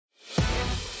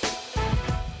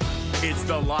It's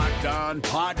the Locked On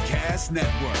Podcast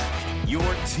Network, your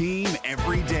team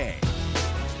every day.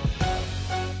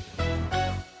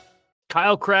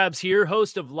 Kyle Krabs here,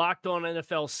 host of Locked On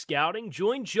NFL Scouting.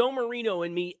 Join Joe Marino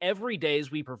and me every day as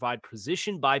we provide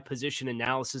position-by-position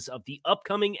analysis of the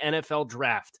upcoming NFL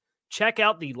Draft. Check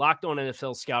out the Locked On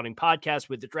NFL Scouting podcast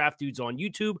with the Draft Dudes on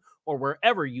YouTube or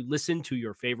wherever you listen to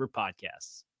your favorite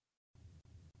podcasts.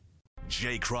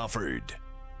 Jay Crawford,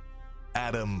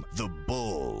 Adam the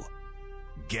Bull,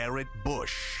 Garrett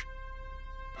Bush,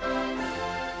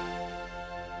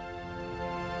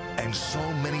 and so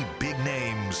many big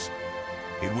names,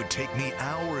 it would take me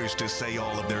hours to say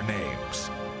all of their names.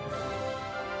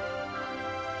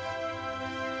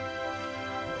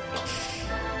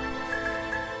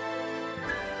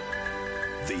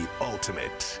 The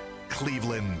ultimate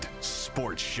Cleveland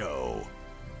sports show.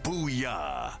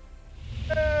 Booyah!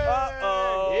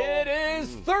 Uh-oh. It is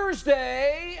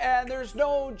Thursday, and there's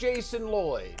no Jason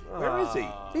Lloyd. Where is he?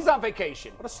 He's on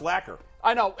vacation. What a slacker.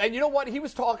 I know. And you know what? He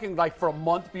was talking like for a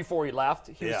month before he left.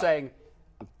 He was saying,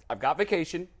 I've got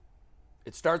vacation.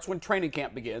 It starts when training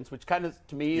camp begins, which kind of,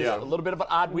 to me, is a little bit of an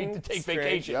odd week to take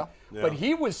vacation. Yeah. But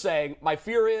he was saying, my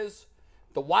fear is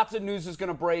the Watson news is going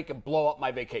to break and blow up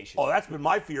my vacation. Oh, that's been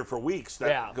my fear for weeks.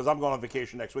 Because I'm going on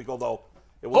vacation next week, although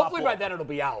it will hopefully by then it'll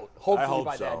be out. Hopefully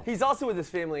by then. He's also with his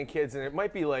family and kids, and it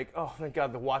might be like, oh, thank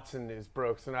God the Watson news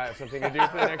broke, so now I have something to do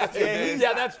for the next 2 days.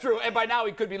 Yeah, that's true. And by now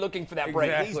he could be looking for that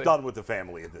break. He's done with the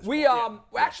family at this point.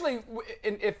 Actually,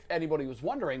 if anybody was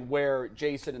wondering where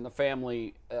Jason and the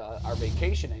family are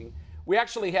vacationing, we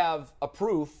actually have a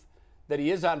proof that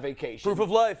he is on vacation. Proof of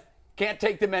life. Can't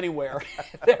take them anywhere.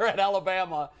 They're at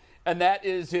Alabama, and that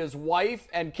is his wife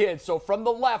and kids. So from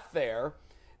the left there,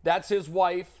 that's his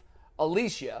wife,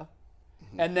 Alicia,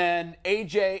 and then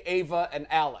AJ, Ava, and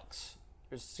Alex.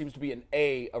 There seems to be an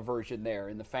A aversion there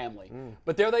in the family.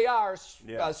 But there they are,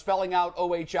 spelling out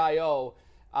OHIO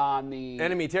on the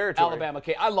enemy territory. Alabama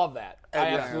case. I love that. I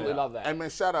absolutely love that. And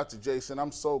man, shout out to Jason.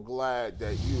 I'm so glad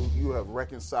that you have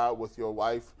reconciled with your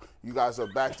wife. You guys are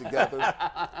back together.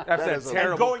 That's a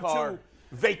terrible car. To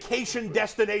vacation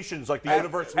destinations like the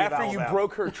University of Alabama. After you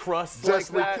broke her trust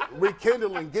just like that.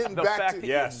 Rekindling, getting back to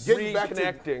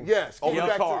reconnecting.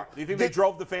 The car. Do you think they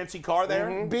drove the fancy car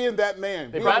there? Being that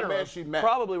man. Being that man she met.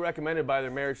 Probably recommended by their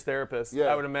marriage therapist,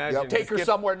 I would imagine. Take her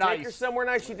somewhere nice. Take her somewhere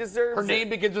nice. She deserves Her name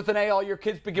begins with an A. All your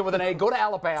kids begin with an A. Go to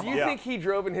Alabama. Do you think he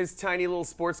drove in his tiny little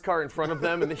sports car in front of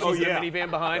them and she's in a minivan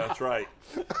behind? That's right.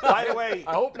 By the way,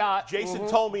 I hope not. Jason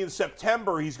told me in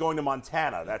September he's going to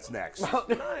Montana. That's next. Oh,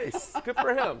 nice. Good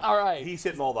for him. All right. He's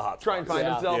hitting all the hot spots. Try and find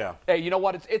himself. Yeah. Hey, you know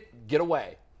what? Get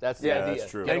away. That's the idea.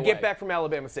 That's true. And get back from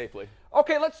Alabama safely.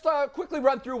 Okay, let's quickly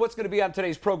run through what's going to be on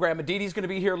today's program. Aditi's going to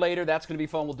be here later. That's going to be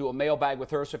fun. We'll do a mailbag with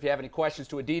her. So if you have any questions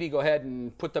to Aditi, go ahead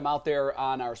and put them out there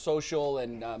on our social,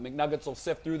 and McNuggets will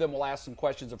sift through them. We'll ask some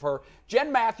questions of her. Jen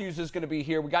Matthews is going to be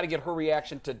here. We got to get her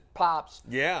reaction to Pops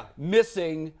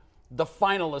missing the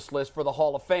finalist list for the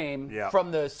Hall of Fame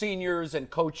from the seniors and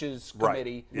coaches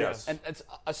committee. Yes. And it's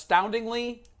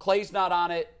astoundingly, Clay's not on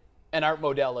it, and Art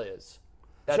Modell is.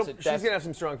 She's going to have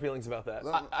some strong feelings about that.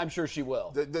 I'm sure she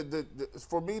will.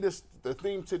 For me, the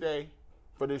theme today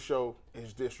for this show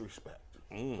is disrespect.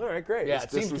 All right, great. Yeah,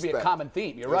 it seems to be a common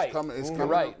theme. You're right. You're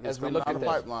right. As we look at this.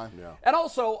 Pipeline. Yeah. And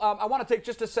also, I want to take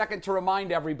just a second to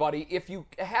remind everybody, if you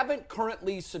haven't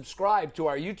currently subscribed to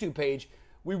our YouTube page,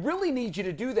 we really need you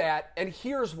to do that, and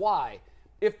here's why.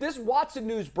 If this Watson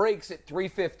news breaks at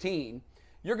 3:15,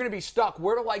 you're going to be stuck.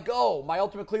 Where do I go? My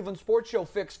Ultimate Cleveland Sports Show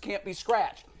fix can't be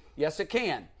scratched. Yes, it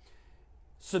can.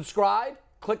 Subscribe,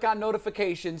 click on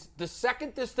notifications. The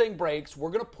second this thing breaks,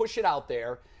 we're going to push it out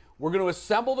there. We're going to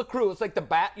assemble the crew. It's like the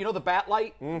bat, the bat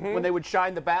light, when they would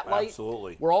shine the bat light.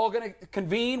 Absolutely. We're all going to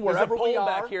convene wherever we are. There's a pole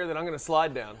back here that I'm going to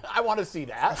slide down. I want to see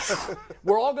that.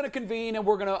 We're all going to convene, and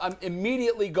we're going to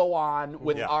immediately go on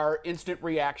with our instant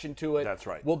reaction to it. That's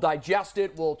right. We'll digest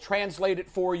it. We'll translate it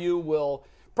for you. We'll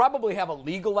probably have a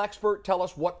legal expert tell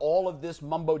us what all of this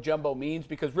mumbo-jumbo means,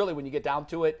 because really when you get down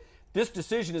to it, this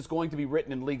decision is going to be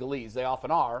written in legalese. They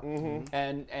often are.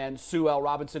 And Sue L.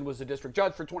 Robinson was a district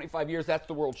judge for 25 years. That's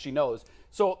the world she knows.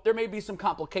 So there may be some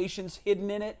complications hidden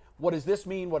in it. What does this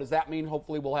mean? What does that mean?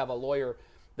 Hopefully we'll have a lawyer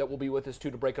that will be with us,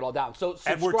 too, to break it all down. So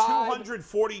subscribe, and we're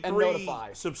 243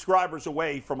 subscribers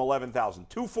away from 11,000.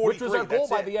 243. Which was our goal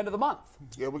by the end of the month.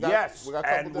 Yeah, we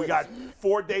got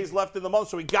 4 days left in the month,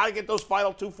 so we got to get those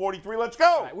final 243. Let's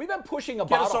go. Right, we've been pushing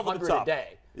about 100 a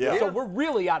day. Yeah. So we're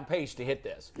really on pace to hit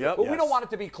this. Yep. But we don't want it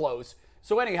to be close.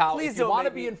 So anyhow, if you want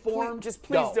to be informed,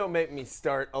 please don't make me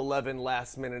start 11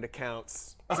 last-minute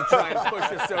accounts to try and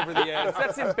push us over the edge.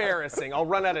 That's embarrassing. I'll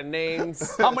run out of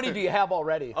names. How many do you have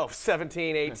already?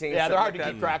 17, 18. Yeah, they're hard to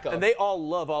keep track of. And they all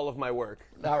love all of my work.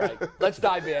 All right, let's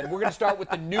dive in. We're going to start with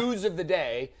the news of the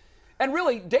day. And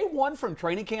really, day one from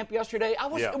training camp yesterday,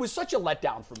 it was such a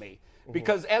letdown for me.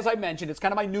 Because as I mentioned, it's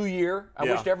kind of my new year. I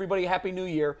wished everybody a happy new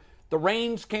year. The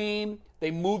rains came. They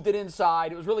moved it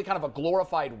inside. It was really kind of a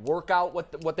glorified workout,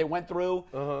 what they went through.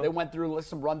 They went through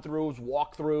some run-throughs,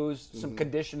 walk-throughs, some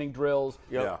conditioning drills.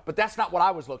 But that's not what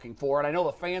I was looking for, and I know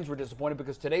the fans were disappointed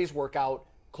because today's workout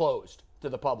closed to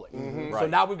the public. So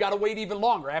now we've got to wait even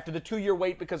longer after the 2-year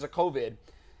wait because of COVID.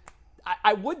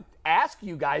 I would ask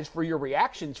you guys for your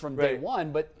reactions from day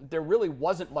one, but there really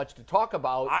wasn't much to talk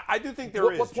about. I do think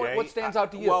there is, Jay. What stands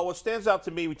out to you? Well, what stands out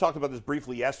to me, we talked about this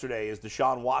briefly yesterday, is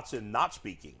Deshaun Watson not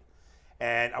speaking.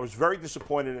 And I was very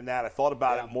disappointed in that. I thought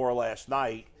about it more last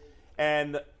night.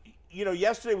 And,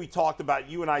 yesterday we talked about,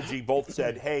 you and IG both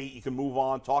said, hey, you can move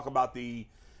on, talk about the,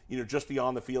 just the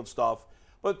on-the-field stuff.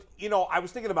 But, I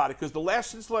was thinking about it because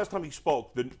since the last time he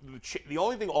spoke, the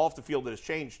only thing off the field that has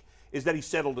changed is that he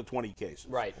settled the 20 cases.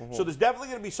 Right. So there's definitely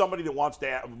going to be somebody that wants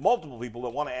to, multiple people that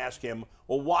want to ask him,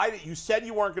 well, why did you said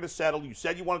you weren't going to settle? You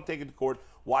said you wanted to take it to court.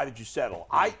 Why did you settle?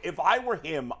 If I were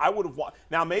him, I would have.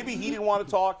 Now maybe he didn't want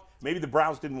to talk. Maybe the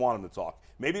Browns didn't want him to talk.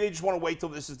 Maybe they just want to wait till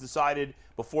this is decided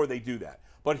before they do that.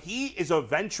 But he is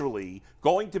eventually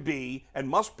going to be and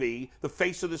must be the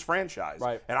face of this franchise.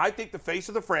 Right. And I think the face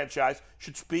of the franchise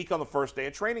should speak on the first day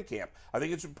of training camp. I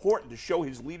think it's important to show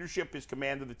his leadership, his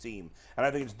command of the team. And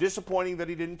I think it's disappointing that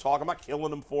he didn't talk. I'm not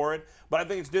killing him for it, but I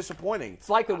think it's disappointing. It's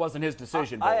like it wasn't his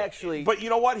decision. But you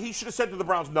know what? He should have said to the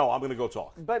Browns, no, I'm going to go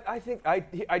talk. But I think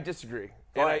I disagree.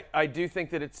 And I do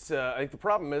think that I think the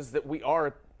problem is that we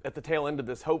are at the tail end of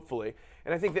this, hopefully.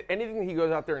 And I think that anything he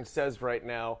goes out there and says right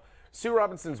now, Sue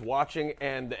Robinson's watching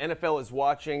and the NFL is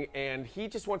watching, and he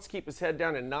just wants to keep his head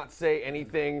down and not say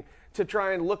anything to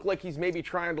try and look like he's maybe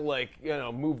trying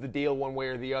to move the deal one way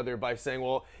or the other by saying,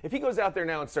 well, if he goes out there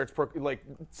now and starts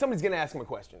somebody's going to ask him a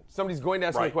question. Somebody's going to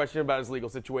ask him a question about his legal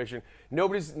situation.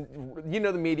 Nobody's,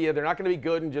 the media, they're not going to be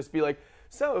good and just be like,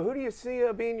 so who do you see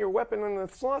being your weapon in the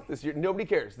slot this year? Nobody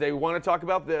cares. They want to talk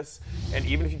about this, and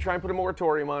even if you try and put a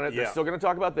moratorium on it, they're still going to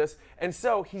talk about this. And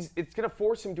so it's going to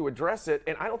force him to address it,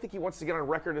 and I don't think he wants to get on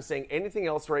record as saying anything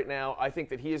else right now. I think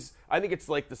it's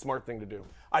like the smart thing to do.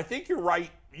 I think you're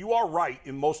right. You are right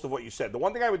in most of what you said. The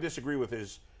one thing I would disagree with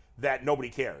is that nobody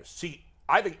cares. See,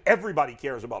 I think everybody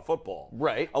cares about football.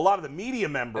 Right. A lot of the media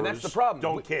members and that's the problem.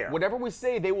 Don't care. Whatever we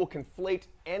say, they will conflate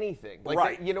anything.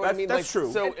 Right. You know what I mean? That's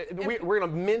true. So we're going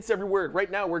to mince every word.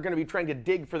 Right now, we're going to be trying to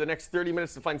dig for the next 30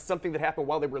 minutes to find something that happened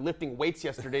while they were lifting weights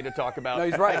yesterday to talk about. No,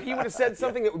 he's right. If he would have said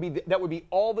something that would be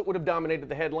all that would have dominated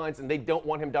the headlines, and they don't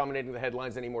want him dominating the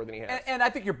headlines any more than he has. And I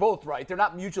think you're both right. They're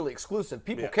not mutually exclusive.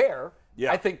 People care.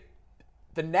 Yeah. I think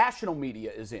the national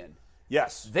media is in.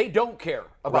 Yes. They don't care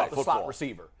about the football. slot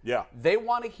receiver. Yeah. They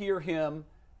want to hear him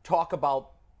talk about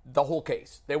the whole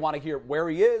case. They want to hear where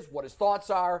he is, what his thoughts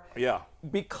are. Yeah.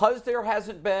 Because there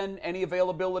hasn't been any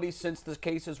availability since the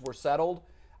cases were settled,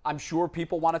 I'm sure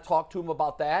people want to talk to him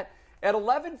about that. At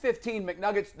 11:15,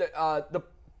 McNuggets, the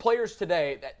players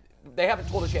today, they haven't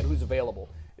told us yet who's available.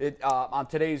 On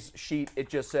today's sheet, it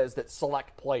just says that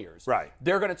select players. Right.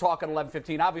 They're going to talk at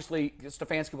 11:15. Obviously,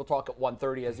 Stefanski will talk at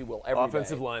 1:30, as he will every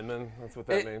Offensive day. lineman. That's what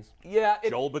that means. Yeah.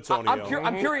 Joel Bitonio.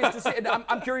 I'm curious to see.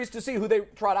 I'm curious to see who they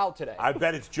trot out today. I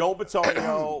bet it's Joel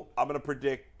Bitonio. I'm going to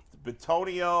predict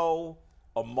Bitonio,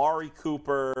 Amari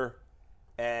Cooper,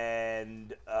 and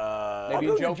maybe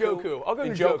Njoku. I'll go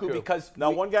Njoku because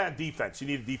one guy on defense. You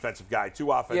need a defensive guy.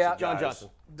 2 offensive guys. John Johnson.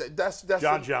 That's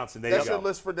John Johnson. That's your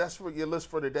list for your list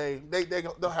for today.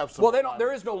 They'll have some. Well,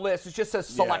 there is no list. It just says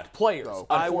select players. No.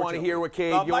 I want to hear what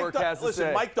Cade York has to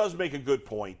say. Mike does make a good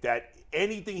point that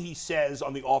anything he says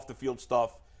on the off the field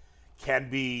stuff can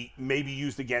be maybe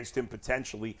used against him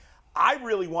potentially. I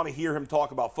really want to hear him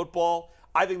talk about football.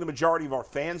 I think the majority of our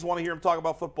fans want to hear him talk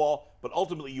about football, but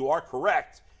ultimately you are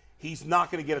correct. He's not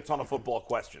going to get a ton of football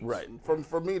questions. Right.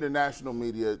 For me, the national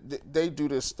media, they do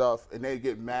this stuff, and they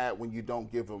get mad when you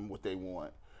don't give them what they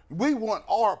want. We want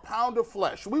our pound of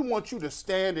flesh. We want you to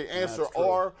stand and answer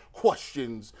our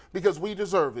questions because we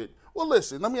deserve it. Well,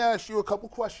 listen, let me ask you a couple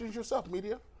questions yourself,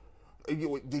 media.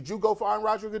 Did you go find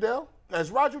Roger Goodell?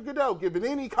 Has Roger Goodell given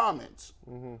any comments?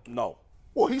 Mm-hmm. No.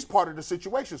 Well, he's part of the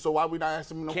situation, so why we not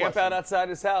asking him no questions? Camp out outside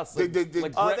his house. They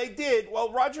did. Well,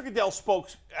 Roger Goodell spoke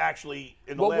actually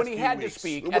in the last few weeks. When he had to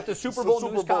speak at the Super Bowl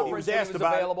news conference, he was asked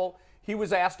about available. he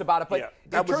was asked about it. But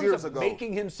that in was terms years of ago.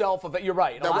 making himself you're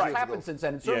right. A lot's happened since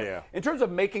then. In terms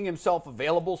of making himself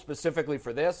available specifically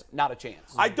for this, not a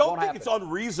chance. I don't think it's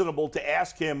unreasonable to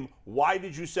ask him, why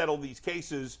did you settle these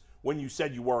cases when you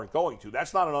said you weren't going to?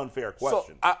 That's not an unfair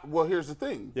question. So, well, here's the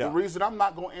thing. The reason I'm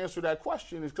not going to answer that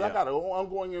question is because I got an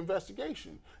ongoing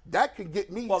investigation. That could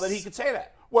get me. Well, then he could say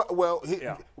that.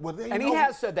 He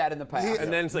has said that in the past.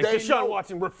 And then it's like Deshaun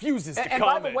Watson refuses to comment. And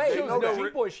by the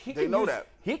way,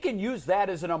 he can use that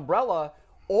as an umbrella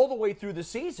all the way through the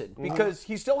season because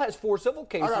he still has 4 civil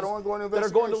cases that are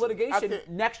going to litigation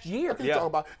next year. I can talk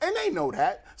about, and they know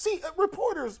that. See,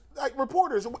 reporters, at what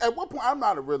point, I'm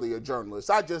not really a journalist.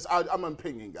 I'm an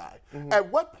opinion guy. At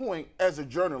what point, as a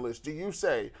journalist, do you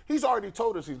say, he's already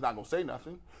told us he's not going to say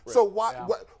nothing? Right. So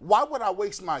why would I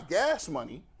waste my gas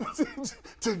money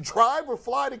to drive or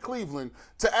fly to Cleveland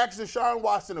to ask Deshaun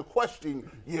Watson a question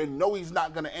you know he's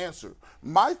not going to answer?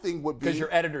 My thing would be, because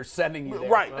your editor's sending you there.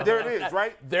 Right, there it is,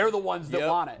 right? They're the ones that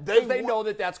want it. They know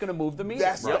that that's going to move the media.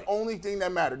 That's the only thing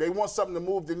that matters. They want something to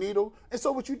move the needle. And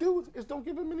so what you do is don't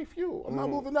give them any fuel. I'm not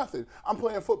moving nothing. I'm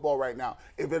playing football right now.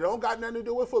 If it don't got nothing to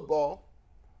do with football,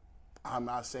 I'm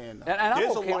not saying that. And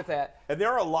I'm okay with that. And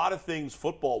there are a lot of things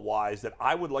football-wise that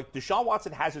I would like. Deshaun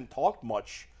Watson hasn't talked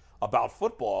much about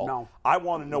football. No. I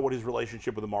want to know what his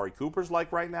relationship with Amari Cooper's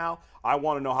like right now. I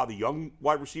want to know how the young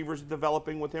wide receivers are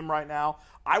developing with him right now.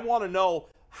 I want to know,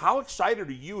 how excited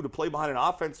are you to play behind an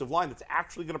offensive line that's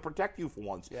actually going to protect you for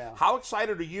once? Yeah. How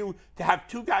excited are you to have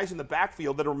 2 guys in the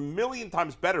backfield that are a million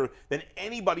times better than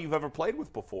anybody you've ever played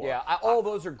with before? Yeah, all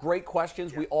those are great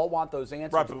questions. We all want those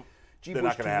answers. Right, but G.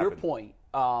 Bush, to your point,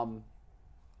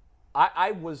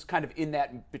 I was kind of in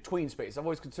that between space. I've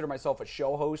always considered myself a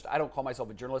show host. I don't call myself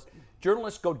a journalist.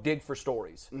 Journalists go dig for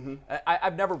stories.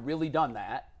 I've never really done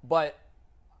that, but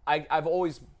I've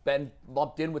always been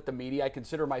lumped in with the media. I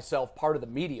consider myself part of the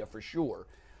media for sure.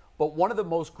 But one of the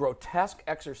most grotesque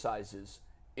exercises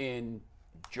in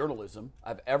journalism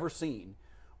I've ever seen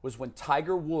was when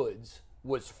Tiger Woods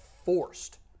was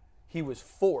forced. He was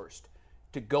forced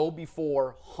to go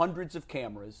before hundreds of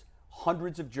cameras,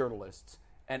 hundreds of journalists,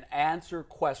 and answer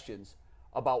questions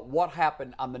about what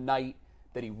happened on the night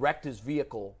that he wrecked his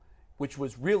vehicle, which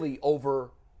was really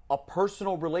over a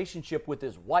personal relationship with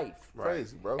his wife.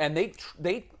 Crazy, bro. And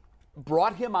they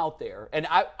brought him out there, and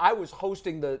I was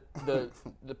hosting the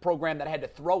program that had to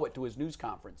throw it to his news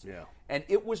conference. Yeah. And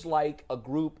it was like a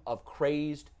group of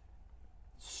crazed,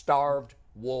 starved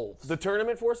wolves. The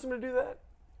tournament forced him to do that?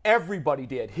 Everybody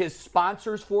did. His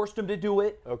sponsors forced him to do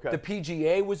it. Okay. The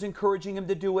PGA was encouraging him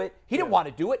to do it. He didn't want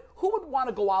to do it. Who would want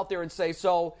to go out there and say,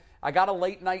 so I got a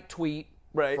late night tweet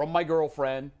from my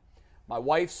girlfriend. My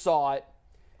wife saw it.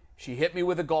 She hit me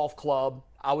with a golf club.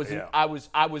 I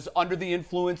was under the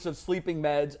influence of sleeping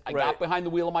meds. I got behind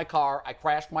the wheel of my car. I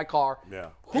crashed my car. Yeah.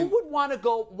 Who would want to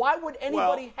go? Why would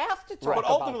anybody have to talk about that? But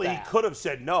ultimately, he could have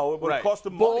said no. It would have cost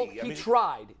him Well, money. he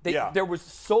tried. There was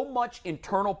so much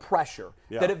internal pressure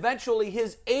that eventually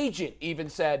his agent even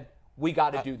said, we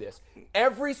got to do this.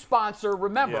 Every sponsor,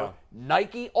 remember,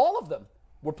 Nike, all of them,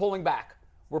 were pulling back.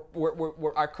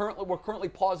 We're currently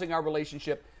pausing our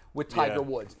relationship with Tiger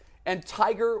Woods. And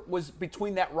Tiger was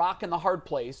between that rock and the hard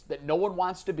place that no one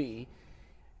wants to be.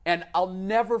 And I'll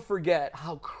never forget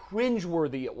how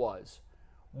cringeworthy it was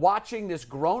watching this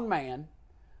grown man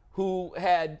who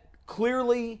had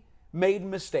clearly made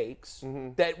mistakes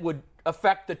that would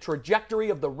affect the trajectory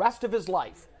of the rest of his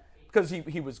life, because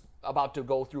he was about to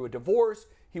go through a divorce.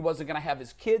 He wasn't going to have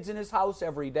his kids in his house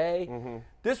every day.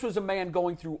 This was a man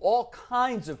going through all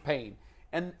kinds of pain.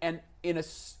 And in a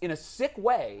sick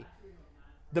way,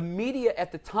 the media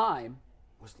at the time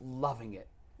was loving it.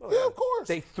 Yeah, of course.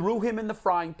 They threw him in the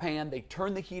frying pan. They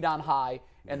turned the heat on high,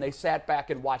 and they sat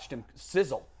back and watched him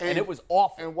sizzle. And it was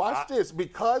awful. And watch this.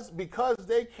 Because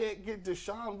they can't get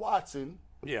Deshaun Watson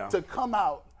to come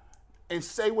out and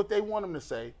say what they want him to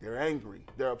say, they're angry.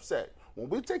 They're upset. When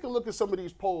we take a look at some of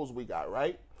these polls we got,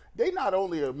 right, they not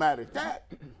only are mad at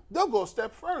that, they'll go a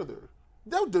step further.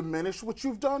 They'll diminish what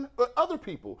you've done with other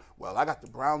people. Well, I got the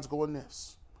Browns going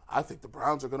this. I think the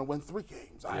Browns are going to win 3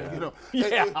 games.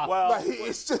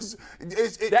 It's just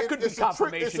that could be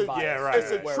confirmation bias.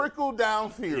 It's a trickle down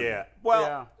theory. Yeah.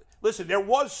 Well, listen, there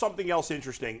was something else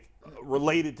interesting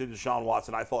related to Deshaun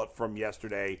Watson, I thought, from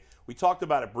yesterday. We talked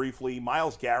about it briefly.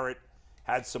 Myles Garrett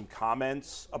had some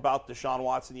comments about Deshaun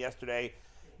Watson yesterday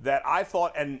that I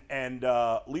thought, and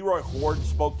Leroy Horde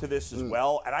spoke to this as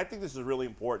well, and I think this is really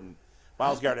important.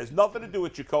 Myles Garrett has nothing to do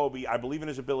with Jacoby. I believe in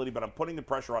his ability, but I'm putting the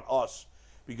pressure on us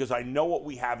because I know what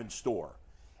we have in store.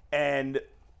 And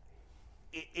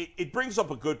it brings up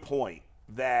a good point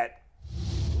that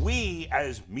we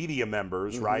as media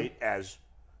members, right, as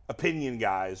opinion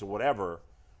guys or whatever,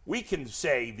 we can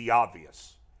say the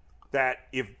obvious, that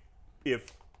if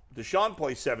Deshaun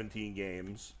plays 17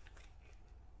 games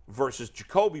versus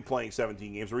Jacoby playing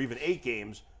 17 games or even 8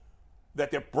 games,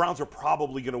 that the Browns are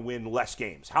probably going to win less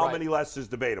games. How many less is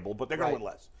debatable, but they're going to win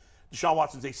less. Deshaun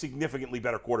Watson's a significantly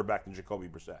better quarterback than Jacoby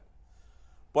Brissett.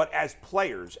 But as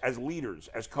players, as leaders,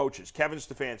 as coaches, Kevin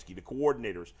Stefanski, the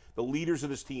coordinators, the leaders of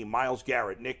this team, Myles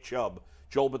Garrett, Nick Chubb,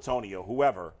 Joel Bitonio,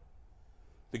 whoever,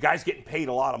 the guy's getting paid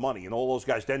a lot of money, and all those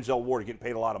guys, Denzel Ward, are getting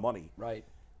paid a lot of money. Right.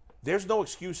 There's no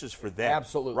excuses for them.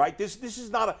 Absolutely. Right? This is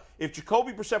not a – if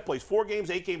Jacoby Brissett plays 4 games,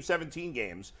 8 games, 17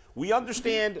 games, we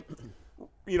understand,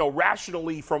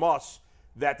 rationally from us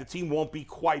that the team won't be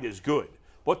quite as good.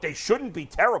 But they shouldn't be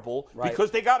terrible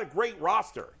because they got a great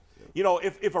roster.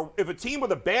 If a team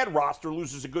with a bad roster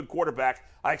loses a good quarterback,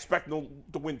 I expect them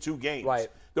to win 2 games. Right.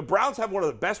 The Browns have one of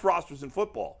the best rosters in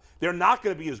football. They're not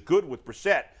going to be as good with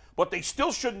Brissett, but they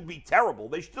still shouldn't be terrible.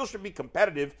 They still should be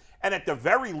competitive, and at the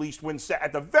very least,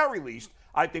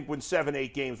 I think win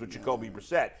 7-8 games with Jacoby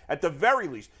Brissett. At the very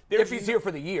least, if he's here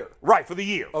for the year. Right, for the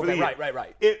year. Okay,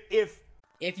 right.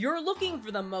 If you're looking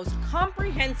for the most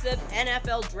comprehensive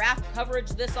NFL draft coverage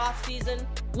this offseason,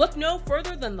 look no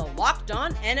further than the Locked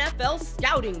On NFL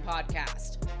Scouting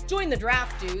Podcast. Join the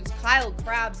draft dudes, Kyle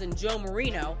Krabs and Joe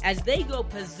Marino, as they go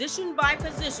position by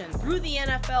position through the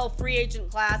NFL free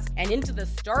agent class and into the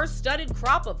star-studded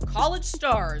crop of college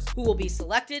stars who will be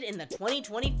selected in the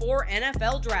 2024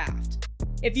 NFL Draft.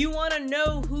 If you want to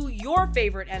know who your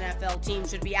favorite NFL team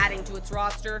should be adding to its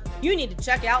roster, you need to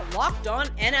check out Locked On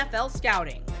NFL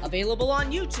Scouting, available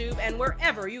on YouTube and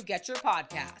wherever you get your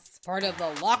podcasts. Part of the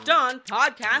Locked On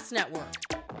Podcast Network,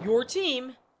 your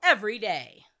team every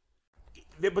day.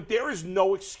 But there is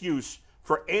no excuse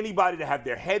for anybody to have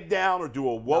their head down or do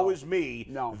a woe is me.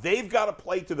 No. They've got to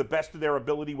play to the best of their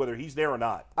ability, whether he's there or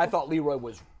not. I thought Leroy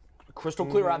was crystal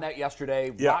clear on that yesterday,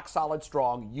 rock solid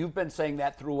strong. You've been saying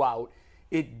that throughout.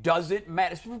 It doesn't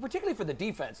matter, particularly for the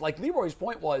defense. Like Leroy's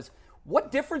point was,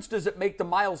 what difference does it make to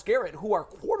Myles Garrett, who our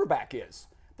quarterback is?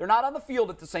 They're not on the field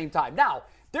at the same time. Now,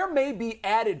 there may be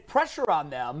added pressure on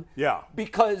them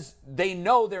because they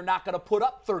know they're not going to put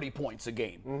up 30 points a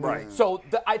game. Right. So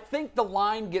I think the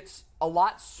line gets a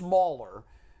lot smaller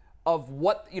of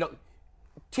what,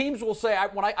 teams will say,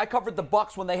 when I covered the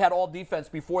Bucs when they had all defense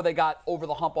before they got over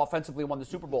the hump offensively and won the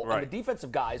Super Bowl, and the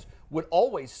defensive guys would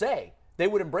always say, they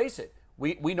would embrace it.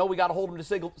 We know we got to hold them to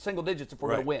single digits if we're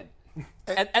going to win.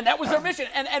 And that was their mission.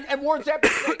 And Warren Sapp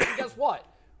said, guess what?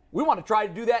 We want to try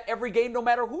to do that every game no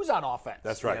matter who's on offense.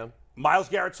 That's right. Yeah. Myles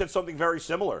Garrett said something very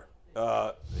similar.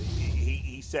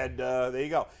 He said, there you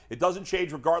go. It doesn't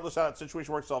change regardless how that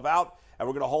situation works itself out, and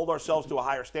we're going to hold ourselves to a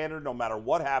higher standard no matter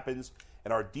what happens,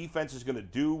 and our defense is going to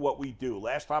do what we do.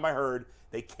 Last time I heard,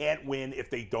 they can't win if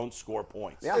they don't score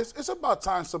points. Yeah. It's about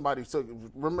time somebody took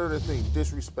 – remember the thing,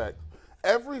 disrespect.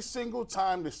 Every single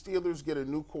time the Steelers get a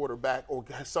new quarterback or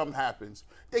something happens,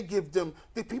 they give them,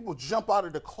 the people jump out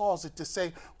of the closet to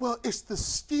say, well, it's the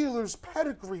Steelers'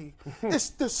 pedigree. It's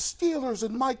the Steelers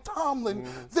and Mike Tomlin.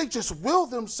 They just will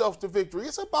themselves to victory.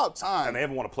 It's about time. And they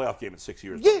haven't won a playoff game in 6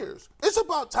 years. It's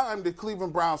about time the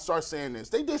Cleveland Browns start saying this.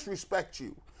 They disrespect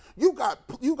you. You got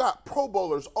Pro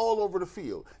Bowlers all over the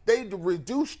field. They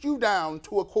reduced you down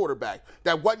to a quarterback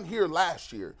that wasn't here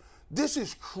last year. This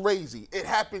is crazy. It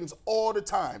happens all the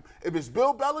time. If it's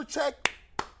Bill Belichick,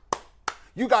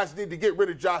 you guys need to get rid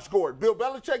of Josh Gordon. Bill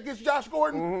Belichick gets Josh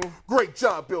Gordon? Great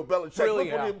job, Bill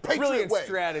Belichick. Brilliant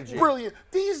strategy. Brilliant.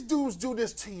 These dudes do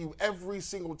this to you every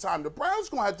single time. The Browns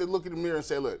going to have to look in the mirror and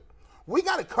say, look, we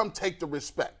got to come take the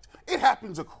respect. It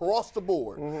happens across the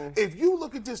board. If you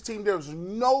look at this team, there's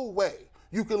no way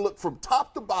you can look from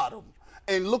top to bottom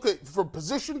and look at from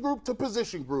position group to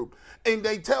position group, and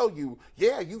they tell you,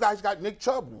 yeah, you guys got Nick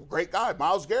Chubb, great guy.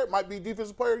 Myles Garrett might be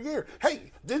Defensive Player of the Year.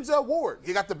 Hey, Denzel Ward,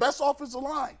 you got the best offensive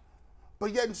line.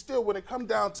 But yet and still, when it comes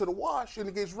down to the wash and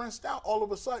it gets rinsed out, all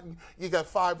of a sudden, you got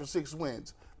 5 or 6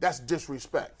 wins. That's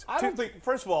disrespect. I don't think,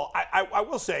 first of all, I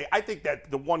will say, I think that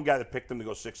the one guy that picked them to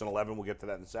go 6-11, we'll get to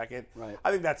that in a second. Right.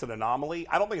 I think that's an anomaly.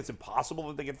 I don't think it's impossible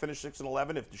that they can finish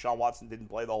 6-11 if Deshaun Watson didn't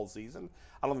play the whole season.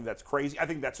 I don't think that's crazy. I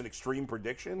think that's an extreme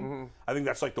prediction. I think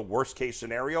that's like the worst case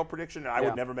scenario prediction, and I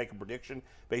would never make a prediction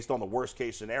based on the worst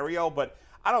case scenario. But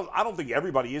I don't think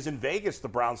everybody is. In Vegas, the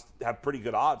Browns have pretty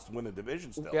good odds to win the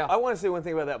division still. Yeah. I want to say one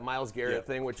thing about that Myles Garrett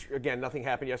thing, which, again, nothing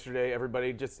happened yesterday.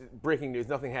 Everybody, just breaking news,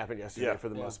 nothing happened yesterday for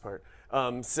the most part.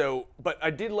 But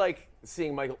I did like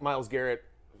seeing Myles Garrett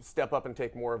step up and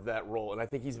take more of that role, and I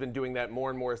think he's been doing that more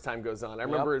and more as time goes on. I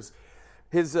remember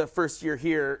his first year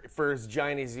here, for as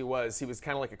giant as he was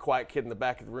kind of like a quiet kid in the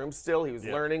back of the room still. He was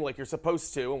learning like you're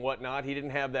supposed to and whatnot. He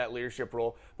didn't have that leadership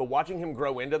role. But watching him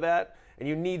grow into that, and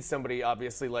you need somebody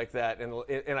obviously like that,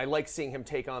 and I like seeing him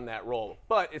take on that role.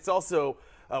 But it's also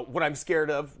what I'm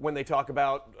scared of when they talk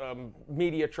about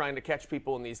media trying to catch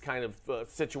people in these kind of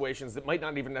situations that might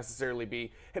not even necessarily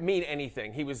mean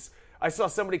anything. I saw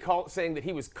somebody saying that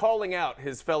he was calling out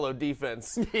his fellow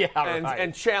defense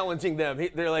and challenging them.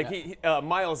 They're like,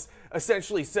 Miles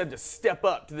essentially said to step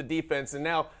up to the defense, and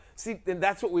now, see, and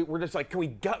that's what we're just like, can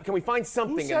we find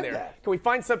something in there? That? Can we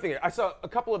find something there? I saw a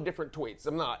couple of different tweets.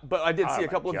 But I did see a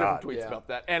couple of different tweets about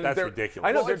that. And that's ridiculous.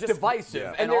 I know well, they're it's just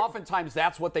divisive, and oftentimes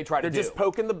that's what they try to do. They're just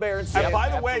poking the bear and And saying,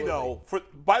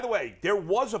 by the way, there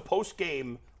was a post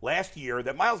game last year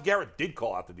that Myles Garrett did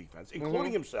call out the defense,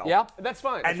 including himself. Yeah, that's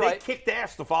fine. And they kicked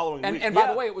ass the following week. And by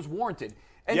the way, it was warranted.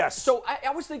 And yes. So I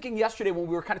was thinking yesterday when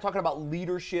we were kind of talking about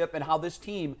leadership and how this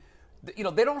team, they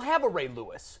don't have a Ray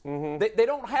Lewis. They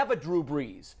don't have a Drew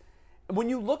Brees. When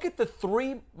you look at the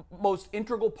three most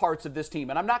integral parts of this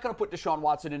team, and I'm not going to put Deshaun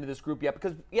Watson into this group yet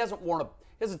because he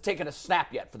hasn't taken a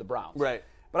snap yet for the Browns. Right.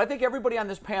 But I think everybody on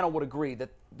this panel would agree that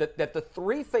the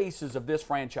three faces of this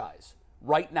franchise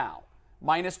right now,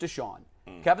 minus Deshaun,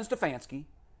 Kevin Stefanski,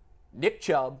 Nick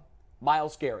Chubb,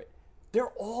 Myles Garrett, they're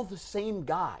all the same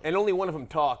guy. And only one of them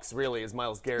talks, really, is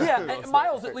Myles Garrett. Yeah, and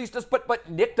Myles at least does, but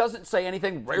Nick doesn't say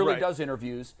anything, rarely does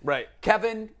interviews. Right.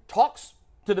 Kevin talks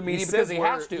to the media because he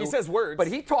has to. He says words. But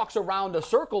he talks around a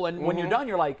circle, and when you're done,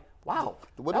 you're like, wow,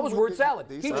 that was word salad.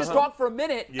 He just talked for a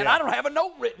minute, and I don't have a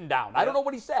note written down. I don't know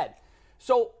what he said.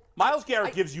 So Myles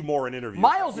Garrett gives you more in interviews.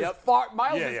 Myles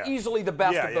is easily the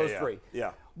best of those three.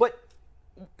 Yeah. But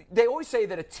they always say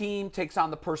that a team takes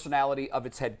on the personality of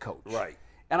its head coach. Right.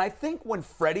 And I think when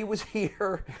Freddie was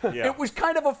here, it was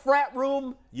kind of a frat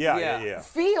room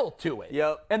feel to it.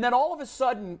 Yep. And then all of a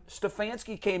sudden,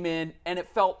 Stefanski came in, and it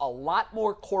felt a lot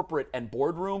more corporate and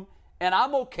boardroom, and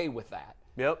I'm okay with that.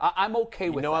 Yep. I'm okay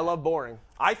with that. I love boring.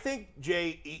 I think,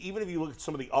 Jay, even if you look at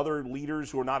some of the other leaders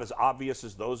who are not as obvious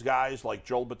as those guys, like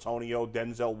Joel Bitonio,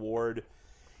 Denzel Ward,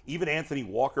 even Anthony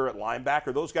Walker at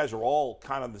linebacker, those guys are all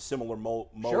kind of the similar mode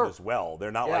as well.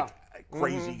 They're not like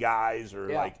crazy guys or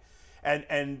like –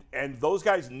 And those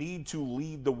guys need to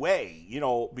lead the way,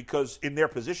 because in their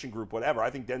position group, whatever. I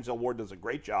think Denzel Ward does a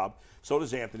great job. So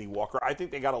does Anthony Walker. I think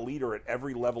they got a leader at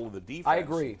every level of the defense. I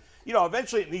agree.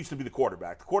 Eventually it needs to be the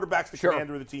quarterback. The quarterback's the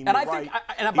commander of the team. And By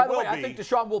the way, I think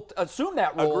Deshaun will assume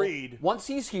that role. Agreed. Once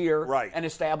he's here and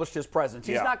established his presence.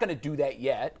 He's not going to do that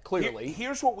yet, clearly.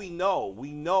 Here's what we know.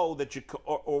 We know that,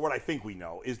 or what I think we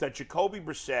know, is that Jacoby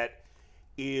Brissett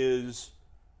is.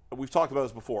 We've talked about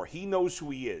this before. He knows who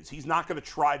he is. He's not going to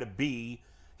try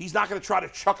to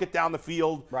chuck it down the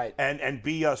field and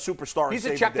be a superstar. He's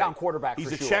a check-down quarterback.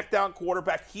 He's a check-down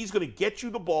quarterback. He's going to get you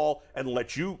the ball and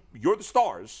let you're the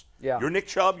stars. Yeah. You're Nick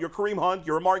Chubb, you're Kareem Hunt,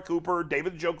 you're Amari Cooper,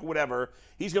 David Njoku, whatever.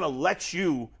 He's going to let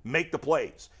you make the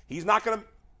plays. He's not going to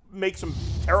make some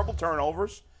terrible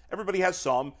turnovers. Everybody has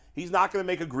some. He's not going to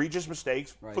make egregious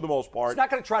mistakes for the most part. He's not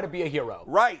going to try to be a hero.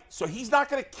 Right. So he's not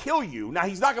going to kill you. Now,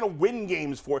 he's not going to win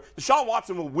games for you. Deshaun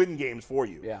Watson will win games for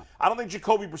you. Yeah. I don't think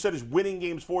Jacoby Brissett is winning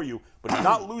games for you, but he's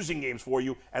not losing games for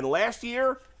you. And last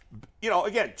year,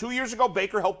 again, 2 years ago,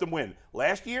 Baker helped him win.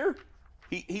 Last year,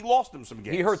 he lost them some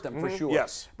games. He hurt them for sure.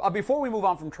 Yes. Before we move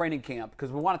on from training camp,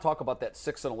 because we want to talk about that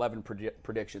 6-11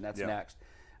 prediction. That's next.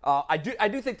 I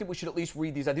do think that we should at least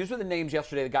read these. These were the names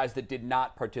yesterday, the guys that did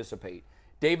not participate.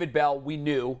 David Bell, we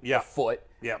knew, the foot.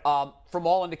 Yeah. From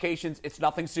all indications, it's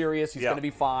nothing serious. He's going to be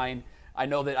fine. I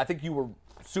know that. I think you were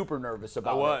super nervous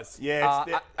about it. I was. Yeah.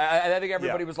 I think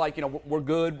everybody was like, we're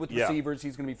good with receivers.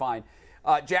 He's going to be fine.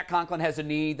 Jack Conklin has a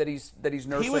knee that he's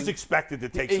nursing. He was expected to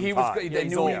take some time. They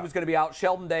knew he was going to be out.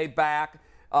 Sheldon Day back.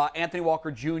 Anthony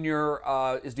Walker Jr.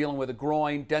 Is dealing with a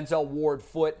groin. Denzel Ward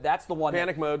foot. That's the one.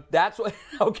 Panic mode. That's what.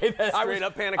 Okay. Straight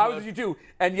up panic mode. I was you too.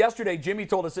 And yesterday, Jimmy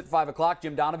told us at 5 o'clock.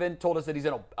 Jim Donovan told us that he's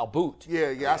in a boot.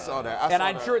 Yeah, I saw that.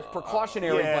 I'm sure it's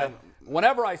precautionary, but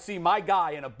whenever I see my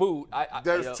guy in a boot,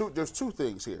 there's two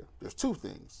things here. There's two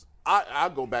things. I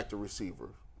go back to receiver.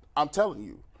 I'm telling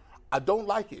you, I don't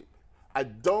like it. I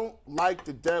don't like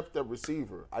the depth of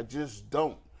receiver. I just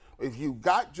don't. If you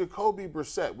got Jacoby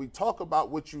Brissett, we talk about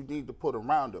what you need to put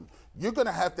around him. You're going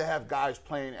to have guys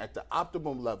playing at the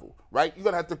optimum level, right? You're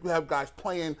going to have guys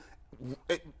playing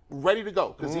ready to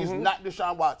go because he's not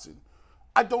Deshaun Watson.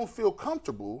 I don't feel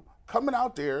comfortable coming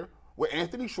out there with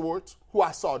Anthony Schwartz, who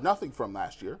I saw nothing from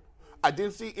last year. I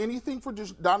didn't see anything for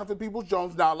Donovan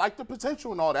Peoples-Jones. Now, I like the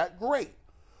potential and all that. Great.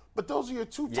 But those are your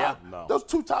those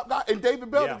two top guys. And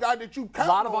David Bell, the guy that you count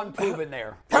on. A lot of unproven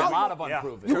there. A lot of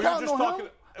unproven. You counting on him?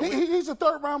 He's a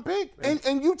third-round pick.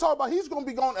 And you talk about he's going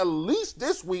to be gone at least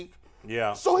this week.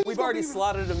 Yeah. So we've already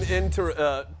slotted him in to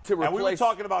replace. And we were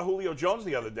talking about Julio Jones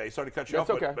the other day. Sorry to cut you off,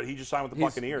 okay. but he just signed with the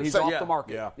Buccaneers. He's off the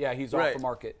market. Yeah, he's off the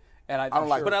market. And I don't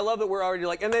like. But I love that we're already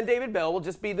and then David Bell will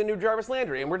just be the new Jarvis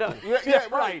Landry, and we're done. Yeah,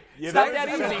 right. Yeah, It's not that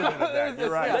easy. You're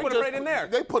right. Put him right in there.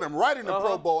 They put him right in the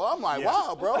Pro Bowl. I'm like,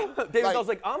 wow, bro. David Bell's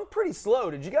like, I'm pretty slow.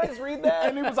 Did you guys read that?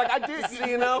 And he was like, I did.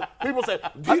 You know, people said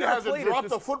I he hasn't played dropped it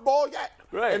the football yet.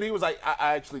 Right. And he was like,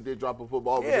 I actually did drop a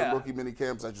football. It was in rookie mini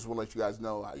camps. I just want to let you guys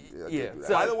know. I did do that.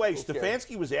 By the way,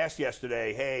 Stefanski was asked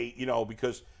yesterday, hey,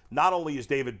 because not only is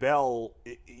David Bell,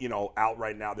 out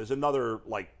right now, there's another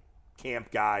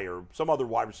camp guy or some other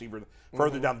wide receiver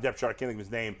further down the depth chart, I can't think of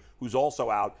his name, who's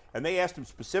also out. And they asked him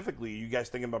specifically, are you guys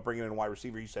thinking about bringing in a wide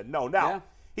receiver? He said, no. Now,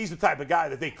 he's the type of guy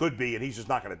that they could be, and he's just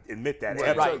not going to admit that.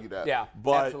 Right. Yeah,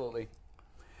 absolutely.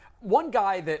 One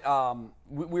guy that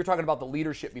we were talking about the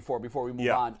leadership before we move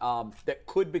on, that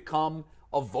could become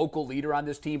a vocal leader on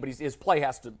this team, but his play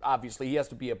has to, obviously, he has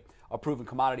to be a proven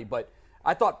commodity. But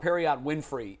I thought Perion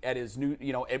Winfrey at his new,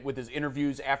 with his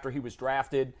interviews after he was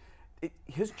drafted,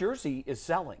 his jersey is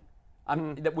selling,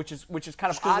 which is kind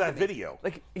of odd. That video,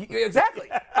 exactly.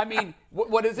 I mean,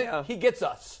 what is it? Yeah. He gets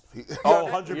us.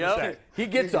 100%. He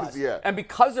gets us. Yeah. And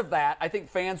because of that, I think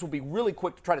fans will be really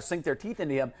quick to try to sink their teeth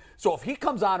into him. So if he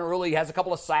comes on early, has a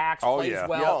couple of sacks, plays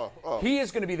well, he is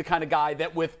going to be the kind of guy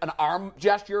that with an arm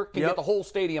gesture can get the whole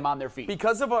stadium on their feet.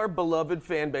 Because of our beloved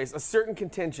fan base, a certain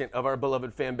contingent of our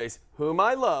beloved fan base, whom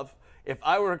I love. If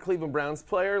I were a Cleveland Browns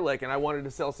player, and I wanted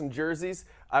to sell some jerseys,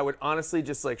 I would honestly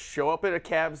just show up at a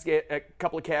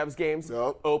couple of Cavs games,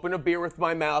 open a beer with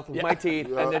my mouth, with my teeth,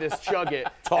 and then just chug it.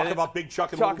 Talk about Big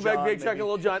Chuck and Little John. Talk about Big Chuck and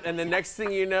Little John, and the next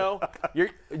thing you know,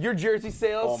 your jersey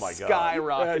sales skyrocketing.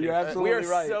 Yeah, you're absolutely we are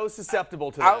right. so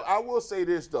susceptible to that. I will say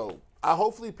this though.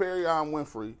 Hopefully Perion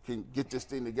Winfrey can get this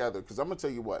thing together, because I'm gonna tell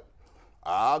you what.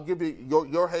 I'll give you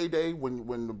your heyday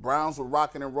when the Browns were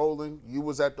rocking and rolling. You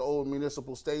was at the old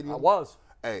Municipal Stadium. I was.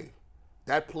 Hey,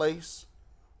 that place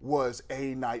was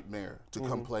a nightmare to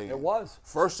come play in. It was.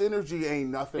 First Energy ain't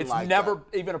nothing like that. It's never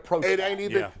even approached It that. ain't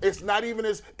even. Yeah. It's not even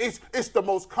as. It's the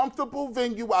most comfortable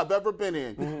venue I've ever been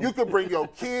in. You can bring your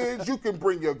kids. You can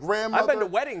bring your grandmother. I've been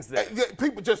to weddings there.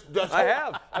 People just. I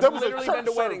have. I've literally been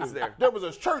to weddings there. There was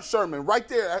a church sermon right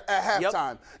there at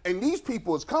halftime, and these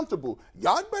people is comfortable.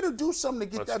 Y'all better do something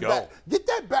to get Get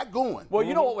that back going. Well,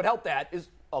 you know what would help that is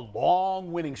a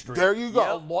long winning streak. There you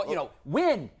go.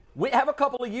 Win. We have a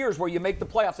couple of years where you make the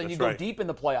playoffs and you go right. deep in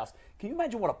the playoffs. Can you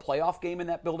imagine what a playoff game in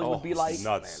that building would be like?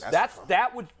 Nuts. Man,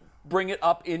 that would bring it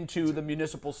up into the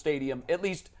Municipal Stadium, at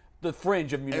least the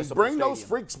fringe of Municipal Stadium. And bring Stadium. those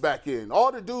freaks back in.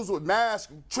 All the dudes with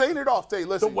masks, train it off.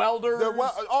 Listen, the welders.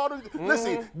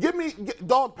 Listen, give me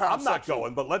dog pound I'm not section.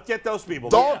 going, but let's get those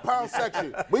people. Dog pound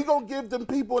section. We gonna give them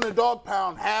people in the dog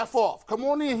pound half off. Come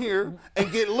on in here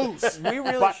and get loose. We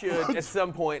really should, at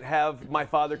some point, have my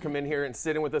father come in here and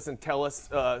sit in with us and tell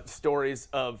us stories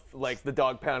of the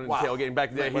dog pound and tailgating back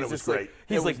in the day. He's just great.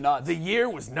 He's like, nuts. The year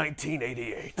was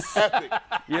 1988.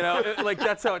 Epic.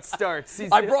 That's how it starts.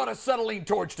 I brought a acetylene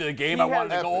torch to the game. I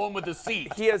wanted to go home with the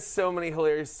seat. He has so many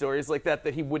hilarious stories like that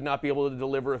he would not be able to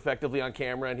deliver effectively on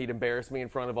camera, and he'd embarrass me in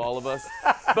front of all of us.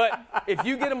 But if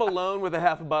you get him alone with a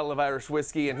half a bottle of Irish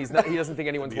whiskey and he doesn't think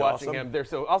anyone's watching him,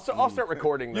 I'll start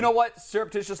recording them. You know what?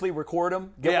 Surreptitiously record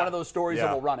them. Get one of those stories and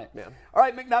we'll run it. Yeah. All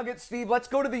right, McNugget, Steve, let's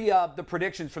go to the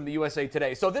predictions from the USA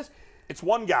Today. So it's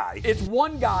one guy. It's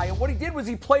one guy, and what he did was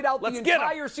he played out the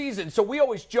entire season. So we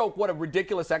always joke what a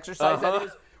ridiculous exercise that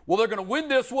is. Well, they're going to win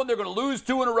this one, they're going to lose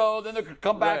 2 in a row, then they're going to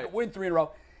come back and win 3 in a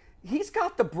row. He's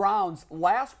got the Browns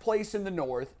last place in the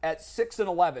North at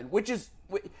 6-11, which is,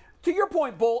 to your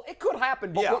point, Bull, it could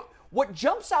happen. But what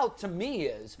jumps out to me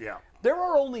is there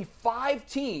are only 5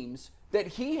 teams that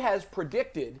he has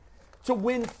predicted to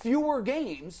win fewer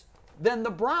games than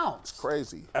the Browns. It's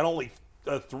crazy. And only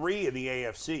 3 in the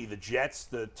AFC, the Jets,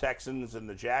 the Texans, and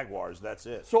the Jaguars. That's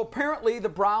it. So apparently the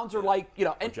Browns are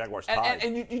and Jaguars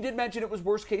and you did mention it was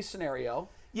worst case scenario.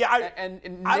 Yeah, I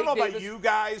don't know Davis, about you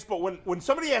guys, but when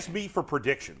somebody asks me for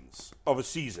predictions of a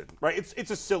season, right?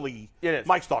 It's a silly. It is.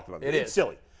 Mike's talked about it. It's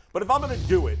silly. But if I'm going to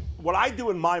do it, what I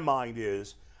do in my mind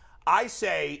is I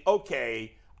say,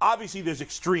 okay, obviously there's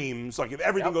extremes. Like if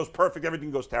everything goes perfect,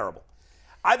 everything goes terrible.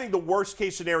 I think the worst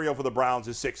case scenario for the Browns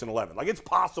is 6-11. Like it's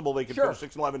possible they could finish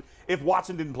 6-11 if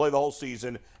Watson didn't play the whole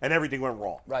season and everything went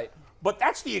wrong. Right. But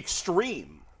that's the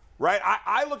extreme, right?